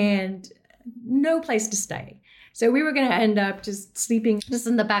and no place to stay. So we were going to end up just sleeping just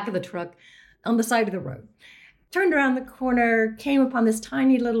in the back of the truck on the side of the road. Turned around the corner, came upon this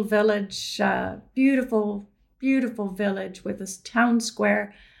tiny little village, beautiful, beautiful village with this town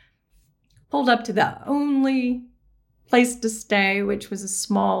square. Pulled up to the only place to stay, which was a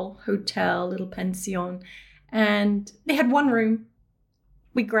small hotel, little pension. And they had one room.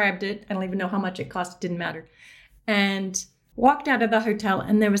 We grabbed it. I don't even know how much it cost. It didn't matter. And walked out of the hotel,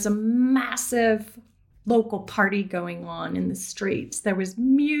 and there was a massive local party going on in the streets. There was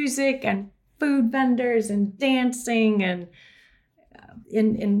music and food vendors and dancing and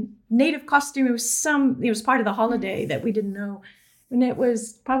in native costume. It was part of the holiday that we didn't know. And it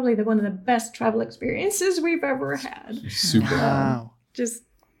was probably one of the best travel experiences we've ever had. Super. Wow. Just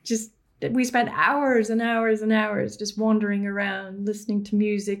we spent hours and hours and hours just wandering around, listening to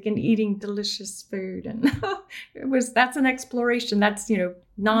music and eating delicious food. And that's an exploration. That's,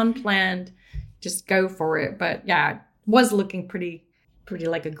 non-planned. Just go for it. But yeah, it was looking pretty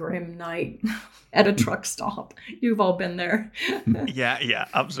like a grim night at a truck stop. You've all been there. Yeah,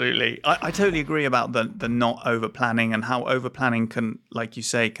 absolutely. I totally agree about the not over planning and how over planning can, like you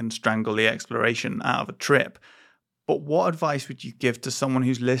say, can strangle the exploration out of a trip. But what advice would you give to someone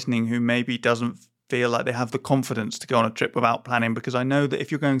who's listening who maybe doesn't feel like they have the confidence to go on a trip without planning? Because I know that if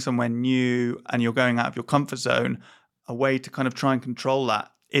you're going somewhere new and you're going out of your comfort zone, a way to kind of try and control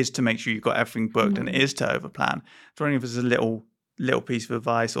that is to make sure you've got everything booked and it is to overplan. For any of us, a little piece of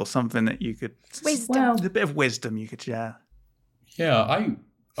advice or something that you could... Wisdom. A bit of wisdom you could share. Yeah,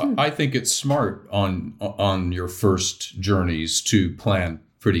 I think it's smart on your first journeys to plan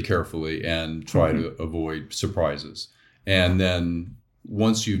pretty carefully and try to avoid surprises. And then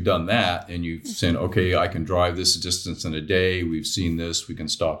once you've done that and you've said, okay, I can drive this distance in a day, we've seen this, we can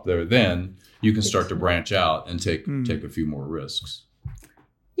stop there, then you can start to branch out and take a few more risks.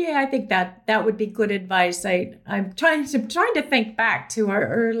 Yeah, I think that would be good advice. I'm trying to think back to our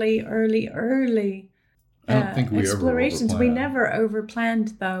early I don't think we explorations. Ever we never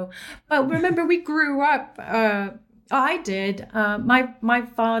overplanned though. But remember, we grew up. I did. My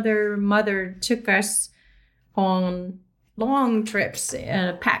mother took us on long trips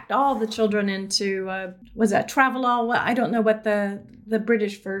and packed all the children into was that Travelall? I don't know what the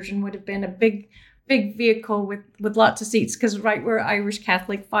British version would have been. A big vehicle with lots of seats, because we're Irish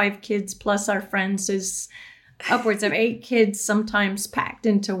Catholic, 5 kids plus our friends is upwards of 8 kids sometimes packed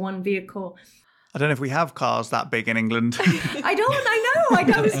into one vehicle. I don't know if we have cars that big in England. I know.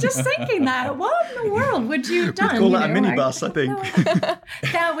 I was just thinking that. What in the world would you have done? We'd call that a minibus, I think.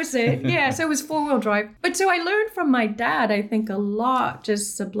 That was it. Yeah, so it was 4-wheel drive. But so I learned from my dad, I think, a lot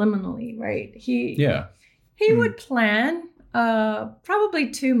just subliminally, right? He would plan. Probably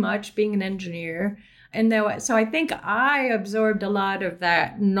too much, being an engineer. And so I think I absorbed a lot of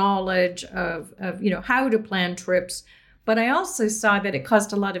that knowledge of how to plan trips. But I also saw that it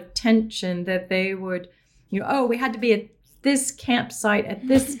caused a lot of tension, that they would, we had to be at this campsite at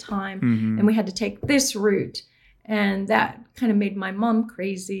this time and we had to take this route. And that kind of made my mom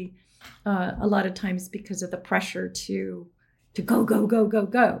crazy a lot of times because of the pressure to go.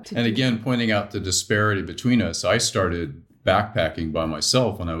 And again, pointing out the disparity between us, I started backpacking by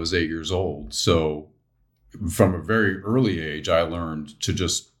myself when I was 8 years old. So from a very early age, I learned to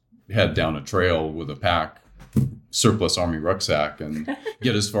just head down a trail with a pack, surplus army rucksack, and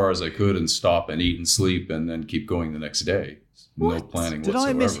get as far as I could and stop and eat and sleep and then keep going the next day. No planning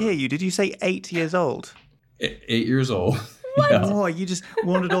whatsoever. Did I mishear you? Did you say 8 years old? 8 years old. What? Yeah. Oh, you just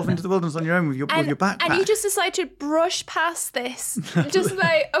wandered off into the wilderness on your own with your backpack. And you just decided to brush past this. Just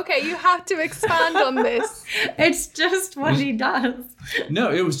like, okay, you have to expand on this. It's just what he does.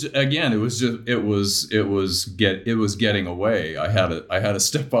 No, it was getting away. I had a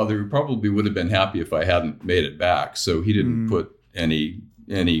stepfather who probably would have been happy if I hadn't made it back. So he didn't put any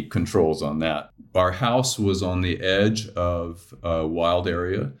controls on that. Our house was on the edge of a wild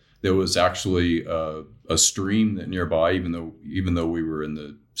area. There was actually a stream that nearby, even though we were in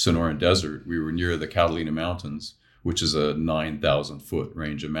the Sonoran Desert, we were near the Catalina Mountains, which is a 9,000 foot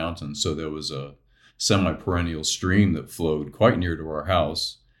range of mountains. So there was a semi-perennial stream that flowed quite near to our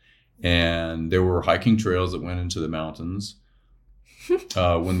house. And there were hiking trails that went into the mountains.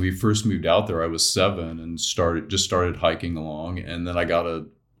 When we first moved out there, I was 7 and started hiking along. And then I got a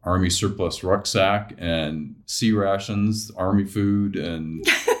Army surplus rucksack and sea rations, Army food, and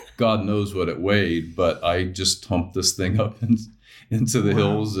God knows what it weighed, but I just humped this thing up into the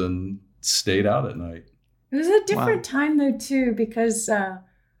hills and stayed out at night. It was a different time though too, because I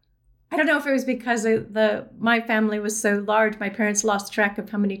don't know if it was because my family was so large. My parents lost track of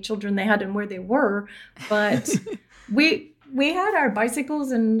how many children they had and where they were, but we had our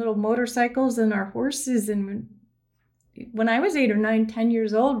bicycles and little motorcycles and our horses. And when I was 8 or 9, 10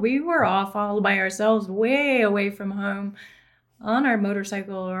 years old, we were off all by ourselves, way away from home, on our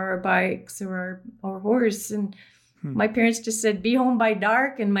motorcycle or our bikes or our horse. And my parents just said, be home by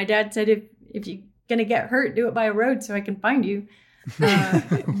dark. And my dad said, if you're going to get hurt, do it by a road so I can find you.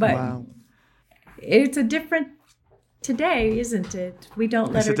 But it's a different today, isn't it? We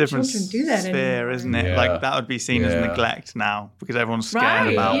don't let our children do that sphere, anymore. Isn't it? Yeah. Like that would be seen as neglect now because everyone's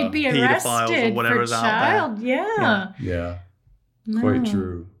scared about You'd be pedophiles or whatever's out there. Yeah. Quite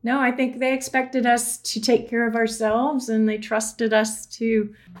true. No, I think they expected us to take care of ourselves and they trusted us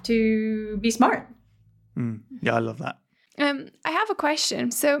to be smart. Yeah, I love that. I have a question.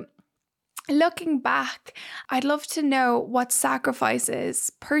 So looking back, I'd love to know what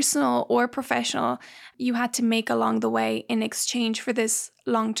sacrifices, personal or professional, you had to make along the way in exchange for this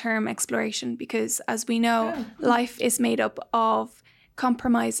long-term exploration. Because as we know, life is made up of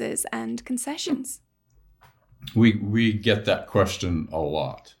compromises and concessions. We get that question a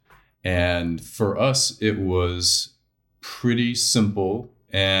lot. And for us, it was pretty simple.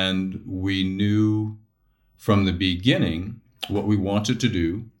 And we knew from the beginning what we wanted to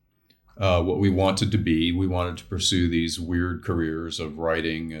do. What we wanted to be. We wanted to pursue these weird careers of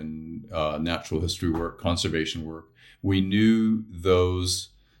writing and natural history work, conservation work. We knew those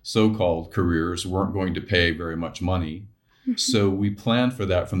so-called careers weren't going to pay very much money. So we planned for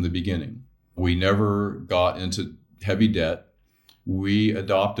that from the beginning. We never got into heavy debt. We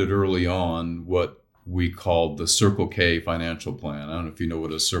adopted early on what we called the Circle K financial plan. I don't know if you know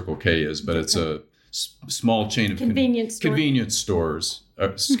what a Circle K is, but it's a small chain of convenience stores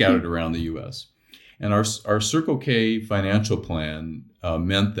scattered around the U.S. And our Circle K financial plan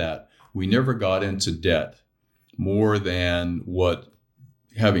meant that we never got into debt more than what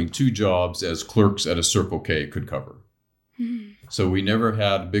having 2 jobs as clerks at a Circle K could cover. So we never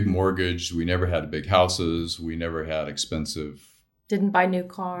had a big mortgage. We never had big houses. We never had expensive. Didn't buy new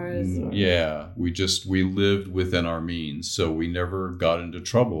cars. Yeah, we lived within our means. So we never got into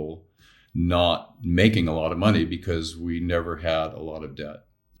trouble not making a lot of money because we never had a lot of debt.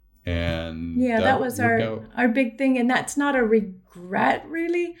 And that was our big thing. And that's not a regret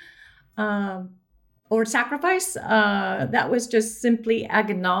really, or sacrifice. That was just simply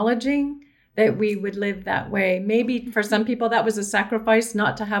acknowledging that we would live that way. Maybe for some people that was a sacrifice,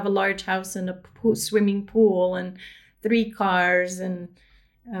 not to have a large house and a swimming pool and 3 cars and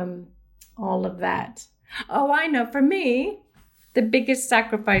all of that. Oh, I know. For me, the biggest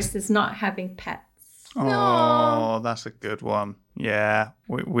sacrifice is not having pets. Oh, that's a good one. Yeah,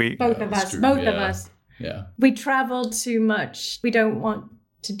 we both of us. Yeah, we travel too much. We don't want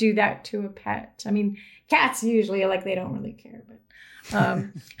to do that to a pet. I mean, cats usually they don't really care, but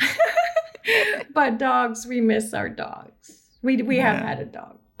but dogs, we miss our dogs. We have had a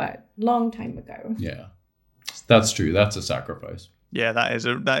dog, but long time ago. Yeah, that's true. That's a sacrifice. Yeah, that is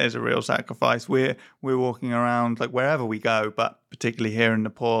a real sacrifice. We're walking around wherever we go, but particularly here in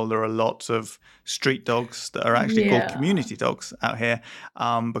Nepal, there are lots of street dogs that are actually called community dogs out here,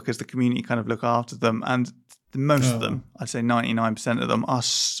 because the community kind of look after them. And most of them, I'd say 99% of them, are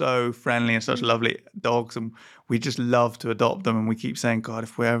so friendly and such lovely dogs, and we just love to adopt them. And we keep saying, God,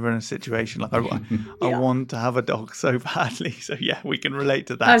 if we're ever in a situation I want to have a dog so badly. So yeah, we can relate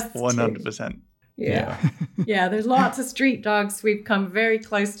to that 100%. Yeah. Yeah, there's lots of street dogs. We've come very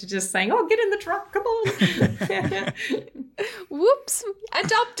close to just saying, oh, get in the truck, come on. Whoops,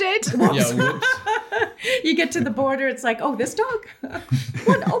 adopted. Whoops. Yeah, whoops. You get to the border, it's like, oh, this dog?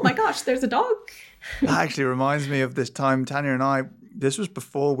 What? Oh my gosh, there's a dog. That actually reminds me of this time Tanya and I, this was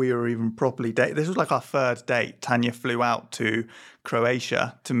before we were even properly dating. This was our 3rd date. Tanya flew out to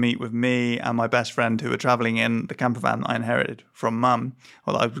Croatia to meet with me and my best friend who were traveling in the camper van that I inherited from Mum,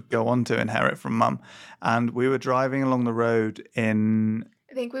 or that I would go on to inherit from Mum. And we were driving along the road in...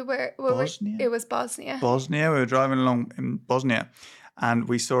 I think we were Bosnia? It was Bosnia. We were driving along in Bosnia and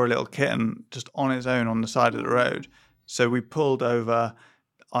we saw a little kitten just on its own on the side of the road. So we pulled over...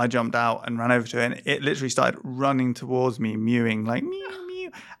 I jumped out and ran over to it, and it literally started running towards me, mewing like mew,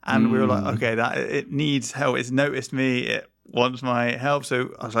 mew. And we were like, okay, that it needs help. It's noticed me. It wants my help.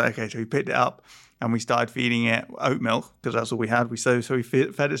 So I was like, okay. So we picked it up and we started feeding it oat milk because that's all we had. So we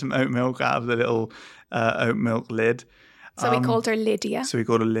fed it some oat milk out of the little oat milk lid. So we called her Lydia.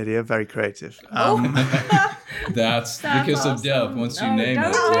 Very creative. That's the kiss of death once you name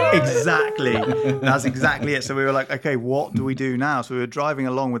it. Yeah. Exactly. That's exactly it. So we were like, okay, what do we do now? So we were driving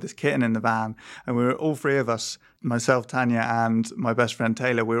along with this kitten in the van, and we were all three of us, myself, Tanya, and my best friend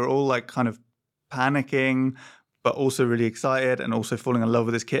Taylor, we were all like kind of panicking, but also really excited, and also falling in love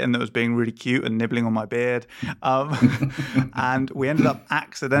with this kitten that was being really cute and nibbling on my beard. And we ended up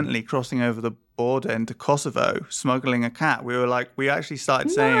accidentally crossing over the border into Kosovo, smuggling a cat. We actually started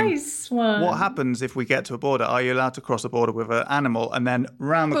saying, what happens if we get to a border? Are you allowed to cross a border with an animal? And then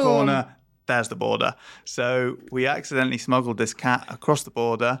round the corner, there's the border. So we accidentally smuggled this cat across the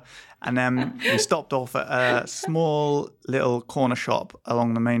border, and then we stopped off at a small little corner shop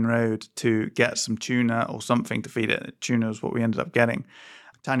along the main road to get some tuna or something to feed it. Tuna was what we ended up getting.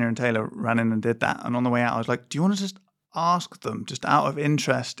 Tanya and Taylor ran in and did that. And on the way out, I was like, do you want to just ask them, just out of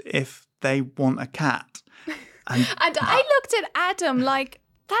interest, if they want a cat? And I looked at Adam like,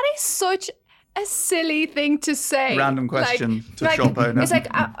 that is such a silly thing to say. Random question to a shop owner. It's like,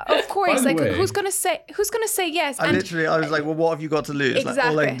 of course, like who's gonna say yes? I was like, well, what have you got to lose? Exactly. Like,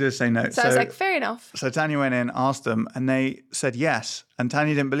 all they can do is say no. So I was like, fair enough. So Tanya went in, asked them, and they said yes. And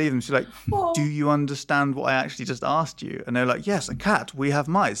Tanya didn't believe them. She's like, do you understand what I actually just asked you? And they're like, yes, a cat. We have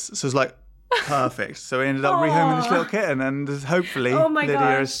mice. So it's like, perfect. So we ended up rehoming this little kitten, and hopefully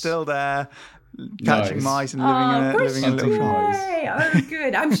Lydia is still there, catching mice and living in a little shop. Oh,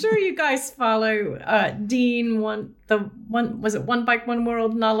 good. I'm sure you guys follow Dean. Was it One Bike One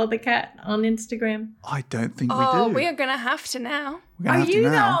World, Nala the cat on Instagram? I don't think we do. Oh, we are gonna have to now. Are you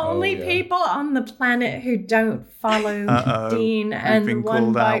the only people on the planet who don't follow Dean and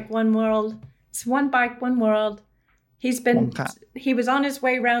One Bike One World? It's One Bike One World. He was on his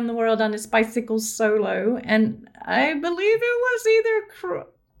way around the world on his bicycle solo, and I believe it was either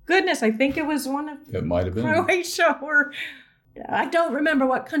I think it was one of it might have been Croatia, or I don't remember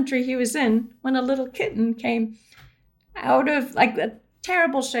what country he was in, when a little kitten came out of like a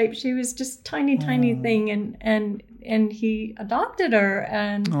terrible shape. She was just tiny thing, and he adopted her,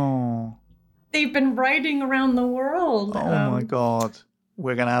 and they've been riding around the world. Oh my God.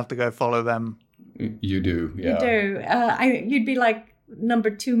 We're going to have to go follow them. You do, yeah. You do. You'd be like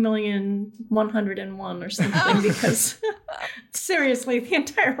number 2,101,000 or something, because seriously, the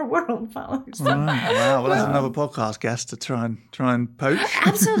entire world follows. Right. Wow. Well, that's another podcast guest to try and poach.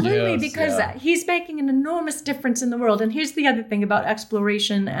 Absolutely, because he's making an enormous difference in the world. And here's the other thing about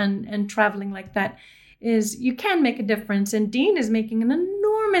exploration and traveling like that, is you can make a difference. And Dean is making an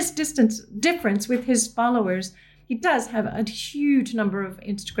enormous difference with his followers. He does have a huge number of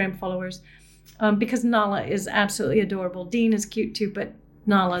Instagram followers. Because Nala is absolutely adorable. Dean is cute too, but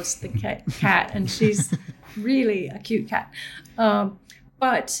Nala's the cat, and she's really a cute cat.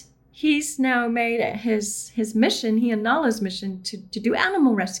 But he's now made it his mission, he and Nala's mission, to do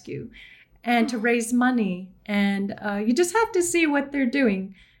animal rescue and to raise money. And you just have to see what they're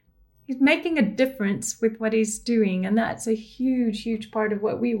doing. He's making a difference with what he's doing, and that's a huge, huge part of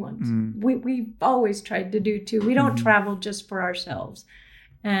what we want. We've always tried to do too. We don't travel just for ourselves.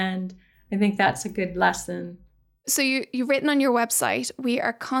 And I think that's a good lesson. So you've written on your website, we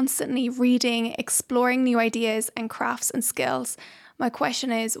are constantly reading, exploring new ideas and crafts and skills. My question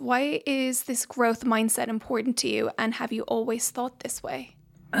is, why is this growth mindset important to you, and have you always thought this way?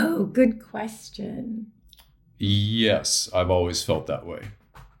 Oh, good question. Yes, I've always felt that way.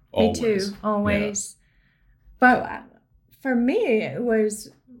 Always. Me too, always. Yeah. But for me, it was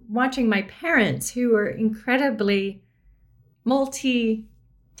watching my parents, who were incredibly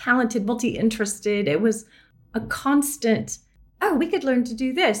multi-talented, multi-interested. It was a constant, we could learn to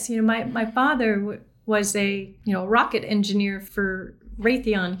do this. My father was a rocket engineer for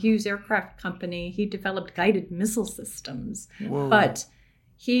Raytheon, Hughes Aircraft Company. He developed guided missile systems. Whoa. But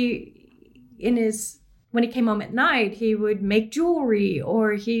when he came home at night, he would make jewelry,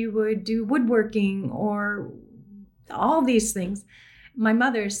 or he would do woodworking, or all these things. My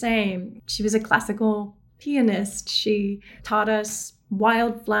mother, same. She was a classical pianist. She taught us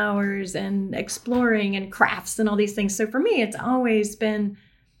wildflowers and exploring and crafts and all these things. So for me, it's always been,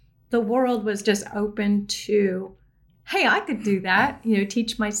 the world was just open to, hey, I could do that.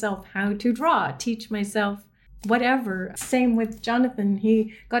 Teach myself how to draw, teach myself whatever. Same with Jonathan.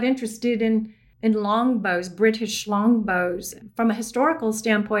 He got interested in longbows, British longbows, from a historical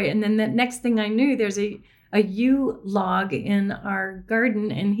standpoint. And then the next thing I knew, there's a yew log in our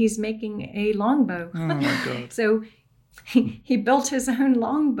garden, and he's making a longbow. Oh my God. So he built his own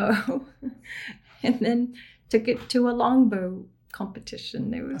longbow and then took it to a longbow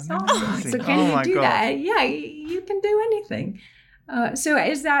competition. It was awesome. So can you do that? Yeah, you can do anything. So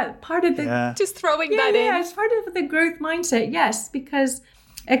is that part of the... Just throwing that in? Yeah, it's part of the growth mindset, yes, because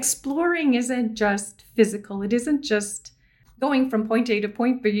exploring isn't just physical. It isn't just going from point A to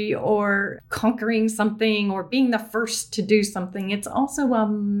point B or conquering something or being the first to do something. It's also a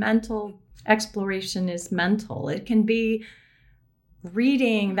mental exploration is mental. It can be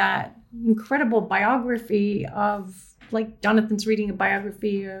reading that incredible biography of, like Jonathan's reading a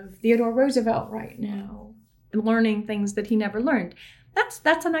biography of Theodore Roosevelt right now, and learning things that he never learned.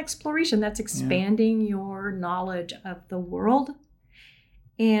 That's an exploration. That's expanding your knowledge of the world.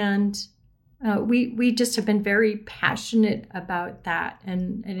 And we just have been very passionate about that.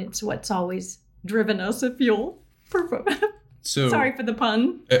 And it's what's always driven us, if you'll. So, sorry for the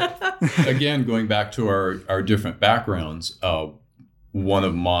pun. Again, going back to our different backgrounds, one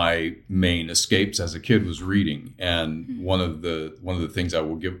of my main escapes as a kid was reading, and one of the things I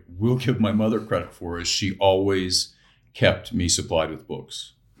will give my mother credit for is she always kept me supplied with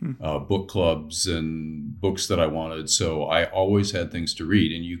books, book clubs and books that I wanted. So I always had things to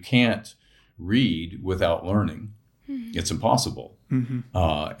read, and you can't read without learning. It's impossible.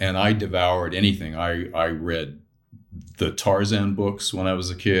 And I devoured anything. I read the Tarzan books when I was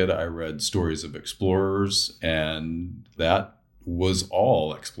a kid. I read stories of explorers, and that was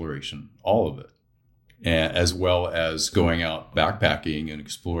all exploration, all of it, and as well as going out backpacking and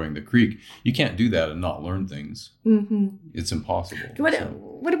exploring the creek. You can't do that and not learn things. It's impossible.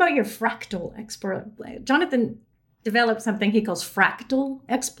 What about your fractal exploration? Jonathan developed something he calls fractal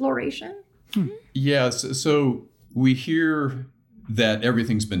exploration. Yes. So we hear that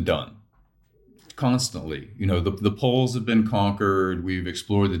everything's been done constantly. The poles have been conquered. We've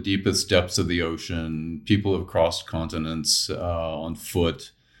explored the deepest depths of the ocean. People have crossed continents on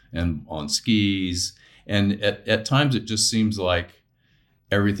foot and on skis. And at times it just seems like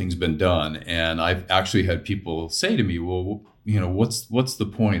everything's been done. And I've actually had people say to me, well, what's the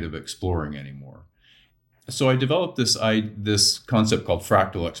point of exploring anymore? So I developed this concept called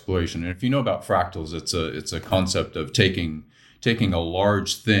fractal exploration. And if you know about fractals, it's a concept of taking a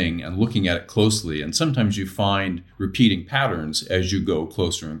large thing and looking at it closely. And sometimes you find repeating patterns as you go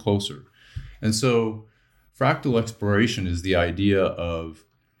closer and closer. And so fractal exploration is the idea of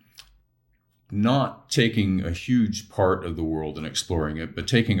not taking a huge part of the world and exploring it, but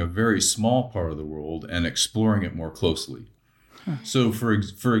taking a very small part of the world and exploring it more closely. So for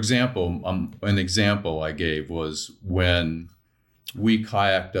example, an example I gave was when we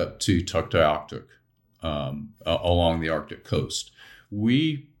kayaked up to Tuktoyaktuk, along the Arctic coast.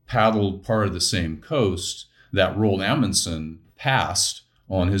 We paddled part of the same coast that Roald Amundsen passed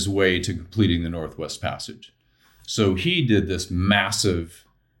on his way to completing the Northwest Passage. So he did this massive,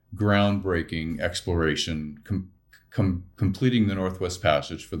 groundbreaking exploration, completing the Northwest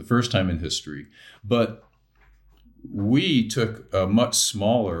Passage for the first time in history. But we took a much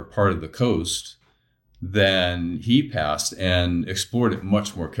smaller part of the coast than he passed and explored it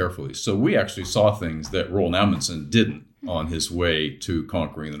much more carefully. So we actually saw things that Roald Amundsen didn't on his way to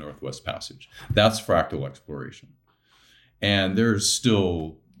conquering the Northwest Passage. That's fractal exploration. And there's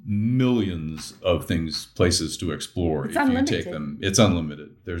still millions of places to explore if you take them. It's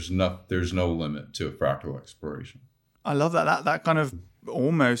unlimited. There's no limit to fractal exploration. I love that. That kind of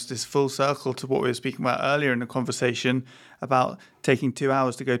almost is full circle to what we were speaking about earlier in the conversation about taking 2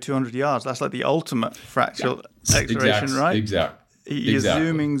 hours to go 200 yards. That's like the ultimate fractal exploration, right? Exactly. You're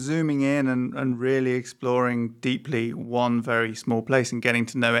zooming in and really exploring deeply one very small place and getting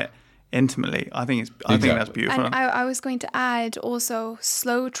to know it intimately. I think that's beautiful. And I was going to add also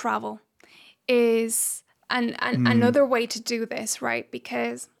slow travel is another way to do this, right?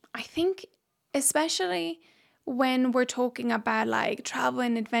 Because I think especially when we're talking about like travel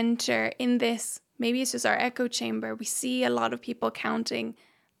and adventure in this, maybe it's just our echo chamber, we see a lot of people counting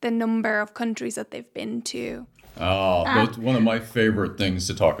the number of countries that they've been to. Oh, that's one of my favorite things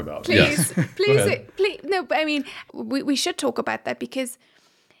to talk about. Please. No, but I mean, we should talk about that because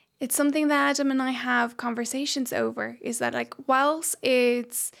it's something that Adam and I have conversations over, is that like, whilst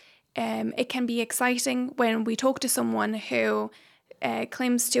it can be exciting when we talk to someone who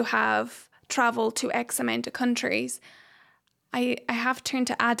claims to have traveled to X amount of countries, I have turned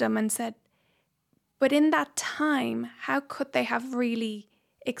to Adam and said, but in that time, how could they have really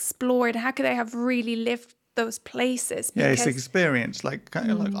explored? How could they have really lived those places? Because it's experience. Like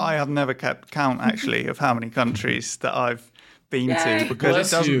I have never kept count actually of how many countries that I've been to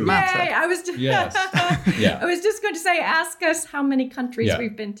because it doesn't matter. I was just, I was just going to say, ask us how many countries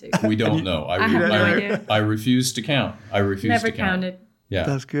we've been to. We don't know. I have no idea. I refuse to count. Never counted. Yeah,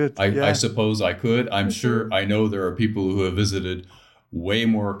 that's good. I suppose I could. I'm sure. I know there are people who have visited way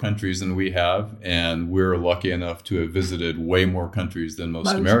more countries than we have, and we're lucky enough to have visited way more countries than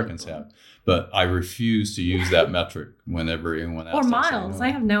most Americans have. But I refuse to use that metric whenever anyone asks. Or miles. I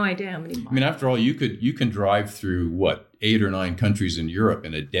have no idea how many miles. I mean, after all, you can drive through 8 or 9 countries in Europe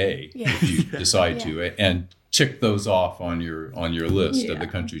in a day if you decide to, and check those off on your list of the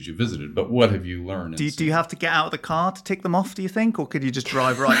countries you visited. But what have you learned? Do you have to get out of the car to tick them off, do you think? Or could you just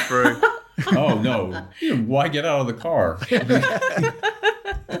drive right through? Oh, no. Why get out of the car?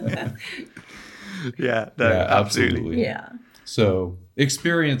 Absolutely. Yeah. So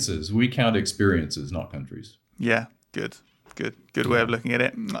experiences. We count experiences, not countries. Yeah, good way of looking at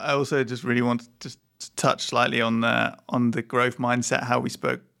it. I also just really want to touch slightly on the growth mindset, how we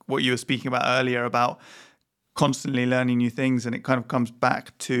spoke, what you were speaking about earlier about constantly learning new things. And it kind of comes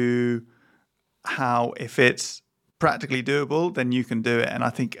back to how if it's practically doable, then you can do it. And I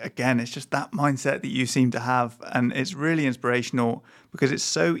think, again, it's just that mindset that you seem to have. And it's really inspirational because it's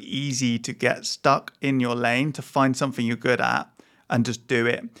so easy to get stuck in your lane, to find something you're good at and just do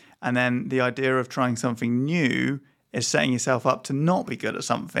it. And then the idea of trying something new is setting yourself up to not be good at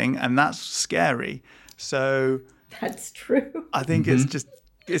something. And that's scary. So that's true. I think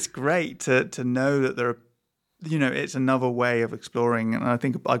it's great to know that there are, it's another way of exploring. And I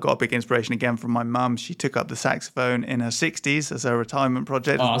think I got a big inspiration again from my mum. She took up the saxophone in her 60s as her retirement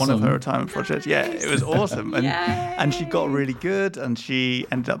project. Awesome. It was one of her retirement projects. Yeah, it was awesome. And she got really good, and she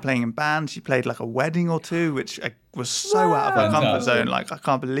ended up playing in bands. She played like a wedding or two, which was so out of her comfort zone. Like, I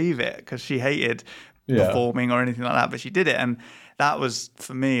can't believe it, because she hated performing or anything like that, but she did it. And that was,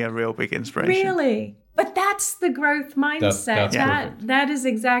 for me, a real big inspiration. Really? But that's the growth mindset. That is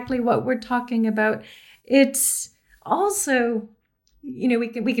exactly what we're talking about. It's also,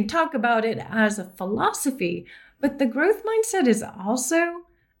 we can talk about it as a philosophy, but the growth mindset is also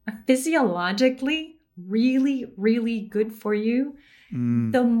physiologically really, really good for you.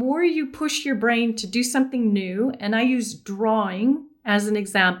 The more you push your brain to do something new, and I use drawing as an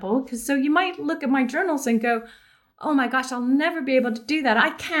example, because so you might look at my journals and go, oh my gosh, I'll never be able to do that. I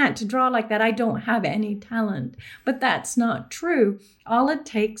can't draw like that. I don't have any talent. But that's not true. All it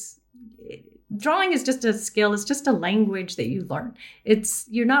takes, drawing is just a skill. It's just a language that you learn.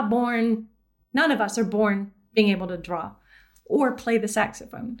 You're not born, none of us are born being able to draw or play the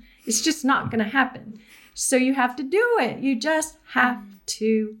saxophone. It's just not going to happen. So you have to do it. You just have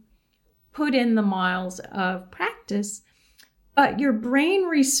to put in the miles of practice. But your brain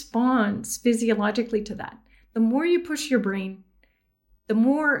responds physiologically to that. The more you push your brain, the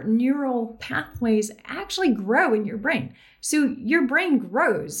more neural pathways actually grow in your brain. So your brain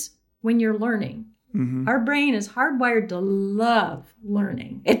grows when you're learning. Mm-hmm. Our brain is hardwired to love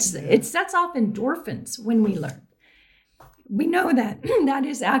learning. It sets off endorphins when we learn. We know that that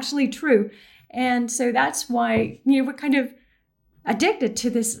is actually true. And so that's why, we're kind of addicted to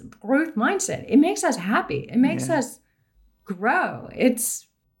this growth mindset. It makes us happy. It makes us grow. It's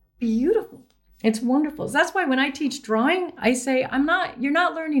beautiful. It's wonderful. So that's why when I teach drawing, I say, you're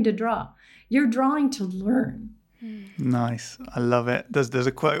not learning to draw. You're drawing to learn. Nice. I love it. There's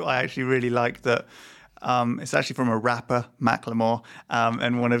a quote I actually really like that it's actually from a rapper, Macklemore,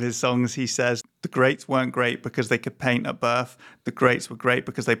 and one of his songs, he says, the greats weren't great because they could paint at birth. The greats were great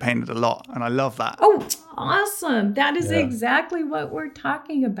because they painted a lot. And I love that. Oh, awesome. That is exactly what we're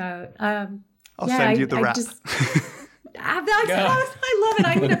talking about. I'll send you the rap. I love it.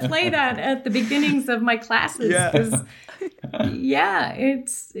 I'm going to play that at the beginnings of my classes.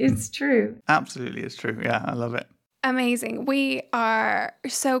 It's true. Absolutely, it's true. Yeah, I love it. Amazing. We are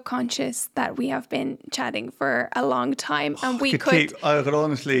so conscious that we have been chatting for a long time, and I could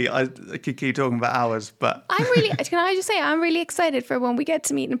keep talking about hours, but can I just say, I'm really excited for when we get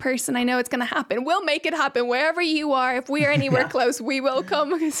to meet in person. I know it's going to happen. We'll make it happen wherever you are. If we are anywhere close, we will come,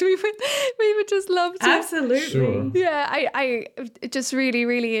 because we would just love to. Absolutely. Sure. Yeah, I just really,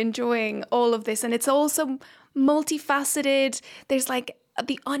 really enjoying all of this, and it's also multifaceted. There's like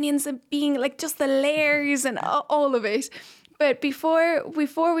the onions and being like just the layers and all of it. But before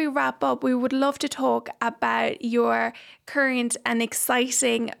we wrap up, we would love to talk about your current and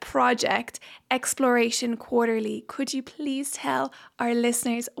exciting project, Exploration Quarterly. Could you please tell our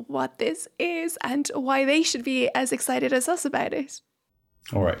listeners what this is and why they should be as excited as us about it?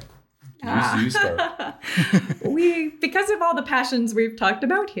 All right. You start. Because of all the passions we've talked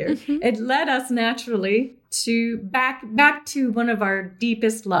about here, it led us naturally to back to one of our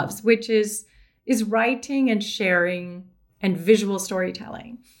deepest loves, which is writing and sharing and visual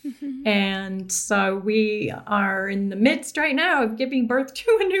storytelling. And so we are in the midst right now of giving birth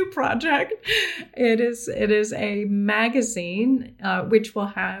to a new project. It is a magazine which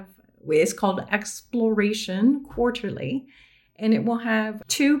it's called Exploration Quarterly. and it will have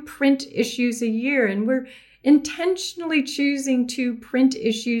 2 print issues a year. And we're intentionally choosing 2 print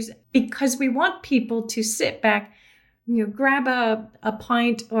issues because we want people to sit back, grab a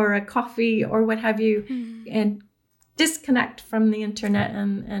pint or a coffee or what have you, and disconnect from the internet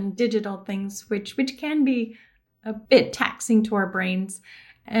and digital things, which can be a bit taxing to our brains,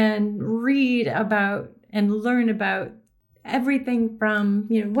 and read about and learn about everything from,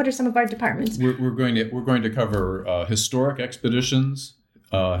 what are some of our departments? We're going to cover historic expeditions,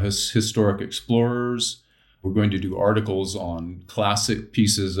 historic explorers. We're going to do articles on classic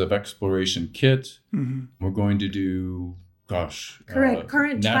pieces of exploration kit. Mm-hmm. We're going to do,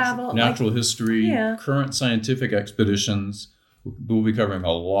 current travel, natural history, current scientific expeditions. We'll be covering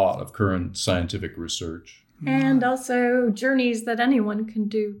a lot of current scientific research. And also journeys that anyone can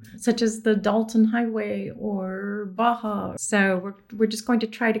do, such as the Dalton Highway or Baja. So we're just going to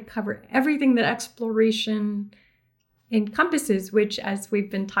try to cover everything that exploration encompasses, which, as we've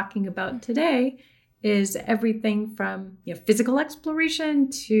been talking about today, is everything from physical exploration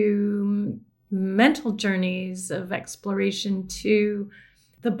to mental journeys of exploration to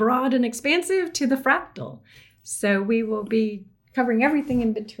the broad and expansive to the fractal. So we will be covering everything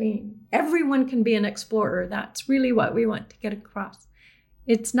in between. Everyone can be an explorer. That's really what we want to get across.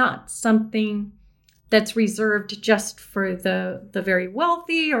 It's not something that's reserved just for the very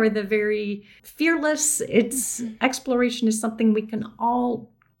wealthy or the very fearless. It's exploration is something we can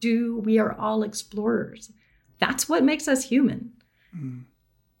all do. We are all explorers. That's what makes us human.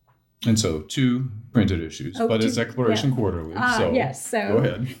 And so 2 printed issues, but it's Exploration Quarterly. So yes, so go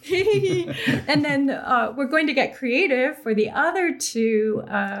ahead. And then we're going to get creative for the other 2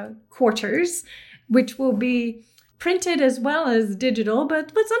 quarters, which will be printed as well as digital,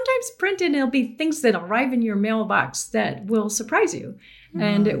 but sometimes printed, it'll be things that arrive in your mailbox that will surprise you.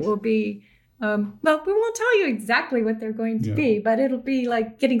 And it will be, we won't tell you exactly what they're going to be, but it'll be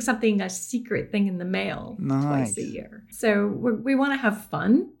like getting a secret thing in the mail twice a year. So we want to have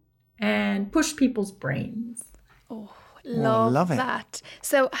fun and push people's brains. Oh, love that.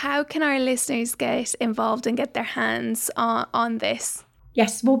 So how can our listeners get involved and get their hands on this?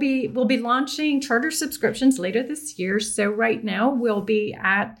 Yes, we'll be launching charter subscriptions later this year. So right now they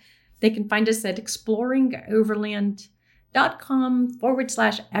can find us at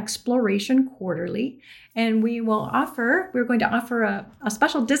exploringoverland.com/exploration quarterly. And we're going to offer a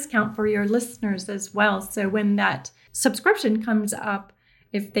special discount for your listeners as well. So when that subscription comes up,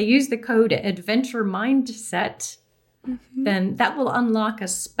 if they use the code Adventure Mindset, then that will unlock a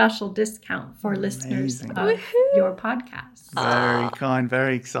special discount for listeners of your podcast. Very kind,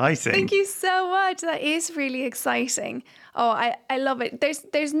 very exciting. Thank you so much. That is really exciting. Oh, I love it.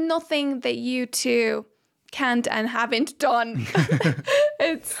 There's nothing that you 2 can't and haven't done.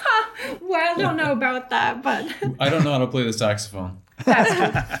 It's well, I don't know about that, but I don't know how to play the saxophone.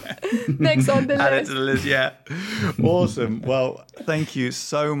 Next on the list. Add it to the list, yeah. Awesome. Well, thank you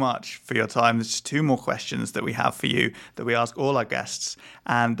so much for your time. There's just 2 more questions that we have for you that we ask all our guests.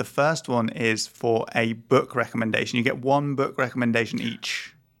 And the first one is for a book recommendation. You get 1 book recommendation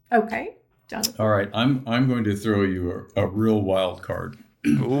each. Okay. Jonathan. All right. I'm going to throw you a real wild card.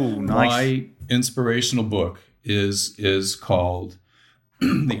 Ooh, nice. My inspirational book is called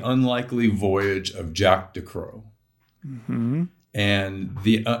The Unlikely Voyage of Jack DeCrow. Mm-hmm. And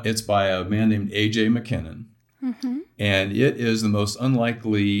it's by a man named A.J. McKinnon. Mm-hmm. And it is the most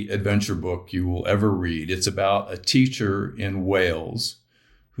unlikely adventure book you will ever read. It's about a teacher in Wales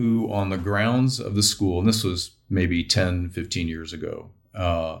who, on the grounds of the school, and this was maybe 10, 15 years ago,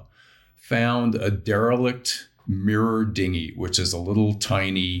 found a derelict mirror dinghy, which is a little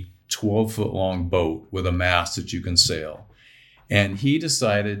tiny 12-foot-long boat with a mast that you can sail. And he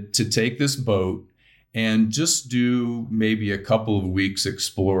decided to take this boat and just do maybe a couple of weeks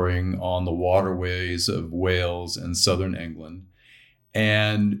exploring on the waterways of Wales and southern England,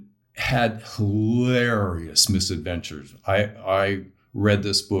 and had hilarious misadventures. I read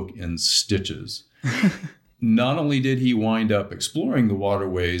this book in stitches. Not only did he wind up exploring the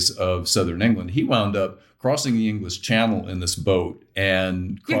waterways of southern England, he wound up crossing the English Channel in this boat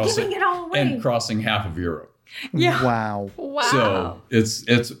and crossing half of Europe. Yeah. Wow. So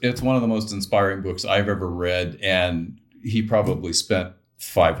it's one of the most inspiring books I've ever read, and he probably spent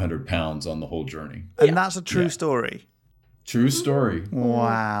 500 pounds on the whole journey. And that's a true story. True story.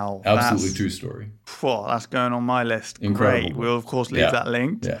 Wow. Absolutely true story. That's going on my list. Incredible. Great. We'll of course leave that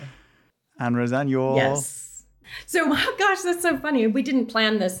linked. Yeah. And Roseann, your Yes. So gosh, that's so funny. We didn't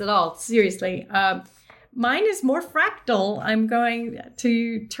plan this at all. Seriously. Mine is more fractal. I'm going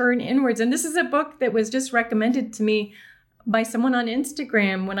to turn inwards. And this is a book that was just recommended to me by someone on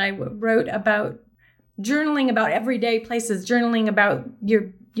Instagram when I wrote about journaling about everyday places, journaling about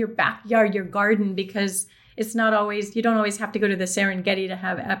your backyard, your garden, because it's not always, you don't always have to go to the Serengeti to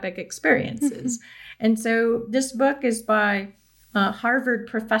have epic experiences. And so this book is by Harvard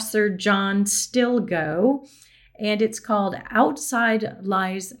professor John Stilgoe, and it's called Outside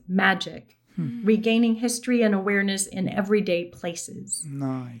Lies Magic, Regaining History and Awareness in Everyday Places.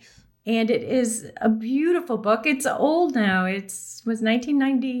 Nice. And it is a beautiful book. It's old now. It was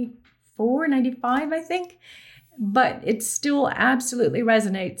 1994, 95, I think. But it still absolutely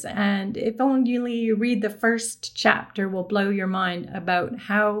resonates. And if only you read the first chapter, will blow your mind about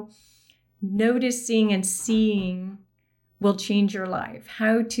how noticing and seeing will change your life.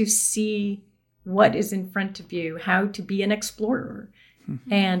 How to see what is in front of you. How to be an explorer.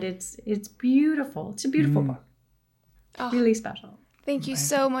 And it's beautiful. It's a beautiful book. Really special. Thank you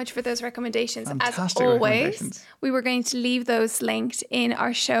so much for those recommendations. Fantastic As always, recommendations. we were going to leave those linked in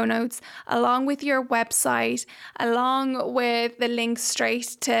our show notes, along with your website, along with the links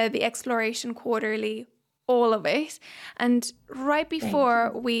straight to the Exploration Quarterly, all of it. And right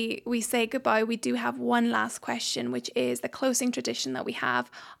before we say goodbye, we do have one last question, which is the closing tradition that we have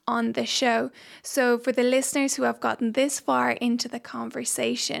on the show. So for the listeners who have gotten this far into the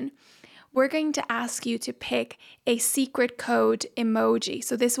conversation, we're going to ask you to pick a secret code emoji.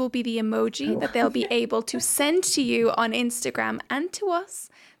 So this will be the emoji that they'll be able to send to you on Instagram and to us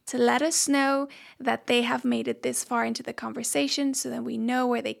to let us know that they have made it this far into the conversation, so that we know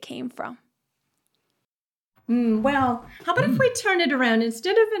where they came from. Well, how about if we turn it around?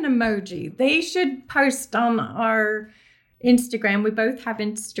 Instead of an emoji, they should post on our Instagram. We both have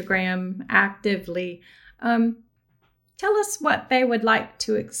Instagram actively. Tell us what they would like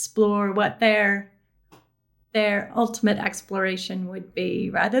to explore, what their ultimate exploration would be,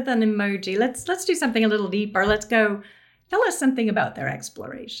 rather than emoji. Let's do something a little deeper. Let's go. Tell us something about their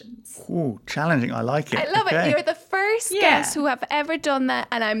explorations. Ooh, challenging. I like it. I love it. You're the first guest who have ever done that,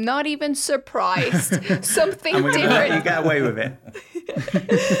 and I'm not even surprised. Something and different. You get away with it.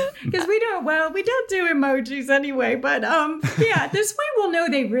 Because we don't do emojis anyway, but this way we'll know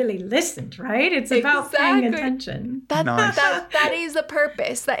they really listened, right? It's about paying attention. That is the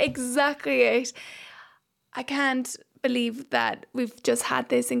purpose. That exactly it. I can't believe that we've just had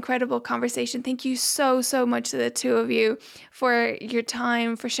this incredible conversation. Thank you so much to the two of you for your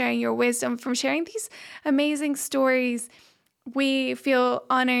time, for sharing your wisdom, for sharing these amazing stories. We feel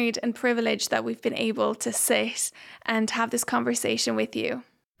honored and privileged that we've been able to sit and have this conversation with you.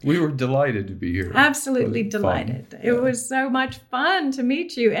 We were delighted to be here. Absolutely delighted. It was so much fun to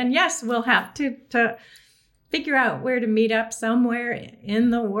meet you. And yes, we'll have to figure out where to meet up somewhere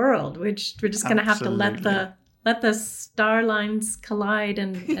in the world, which we're just going to have to let the star lines collide,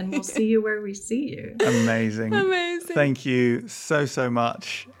 and we'll see you where we see you. Amazing. Thank you so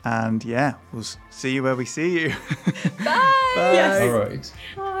much. And we'll see you where we see you. Bye. Yes.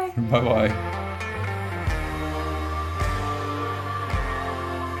 All right. Bye. Bye-bye.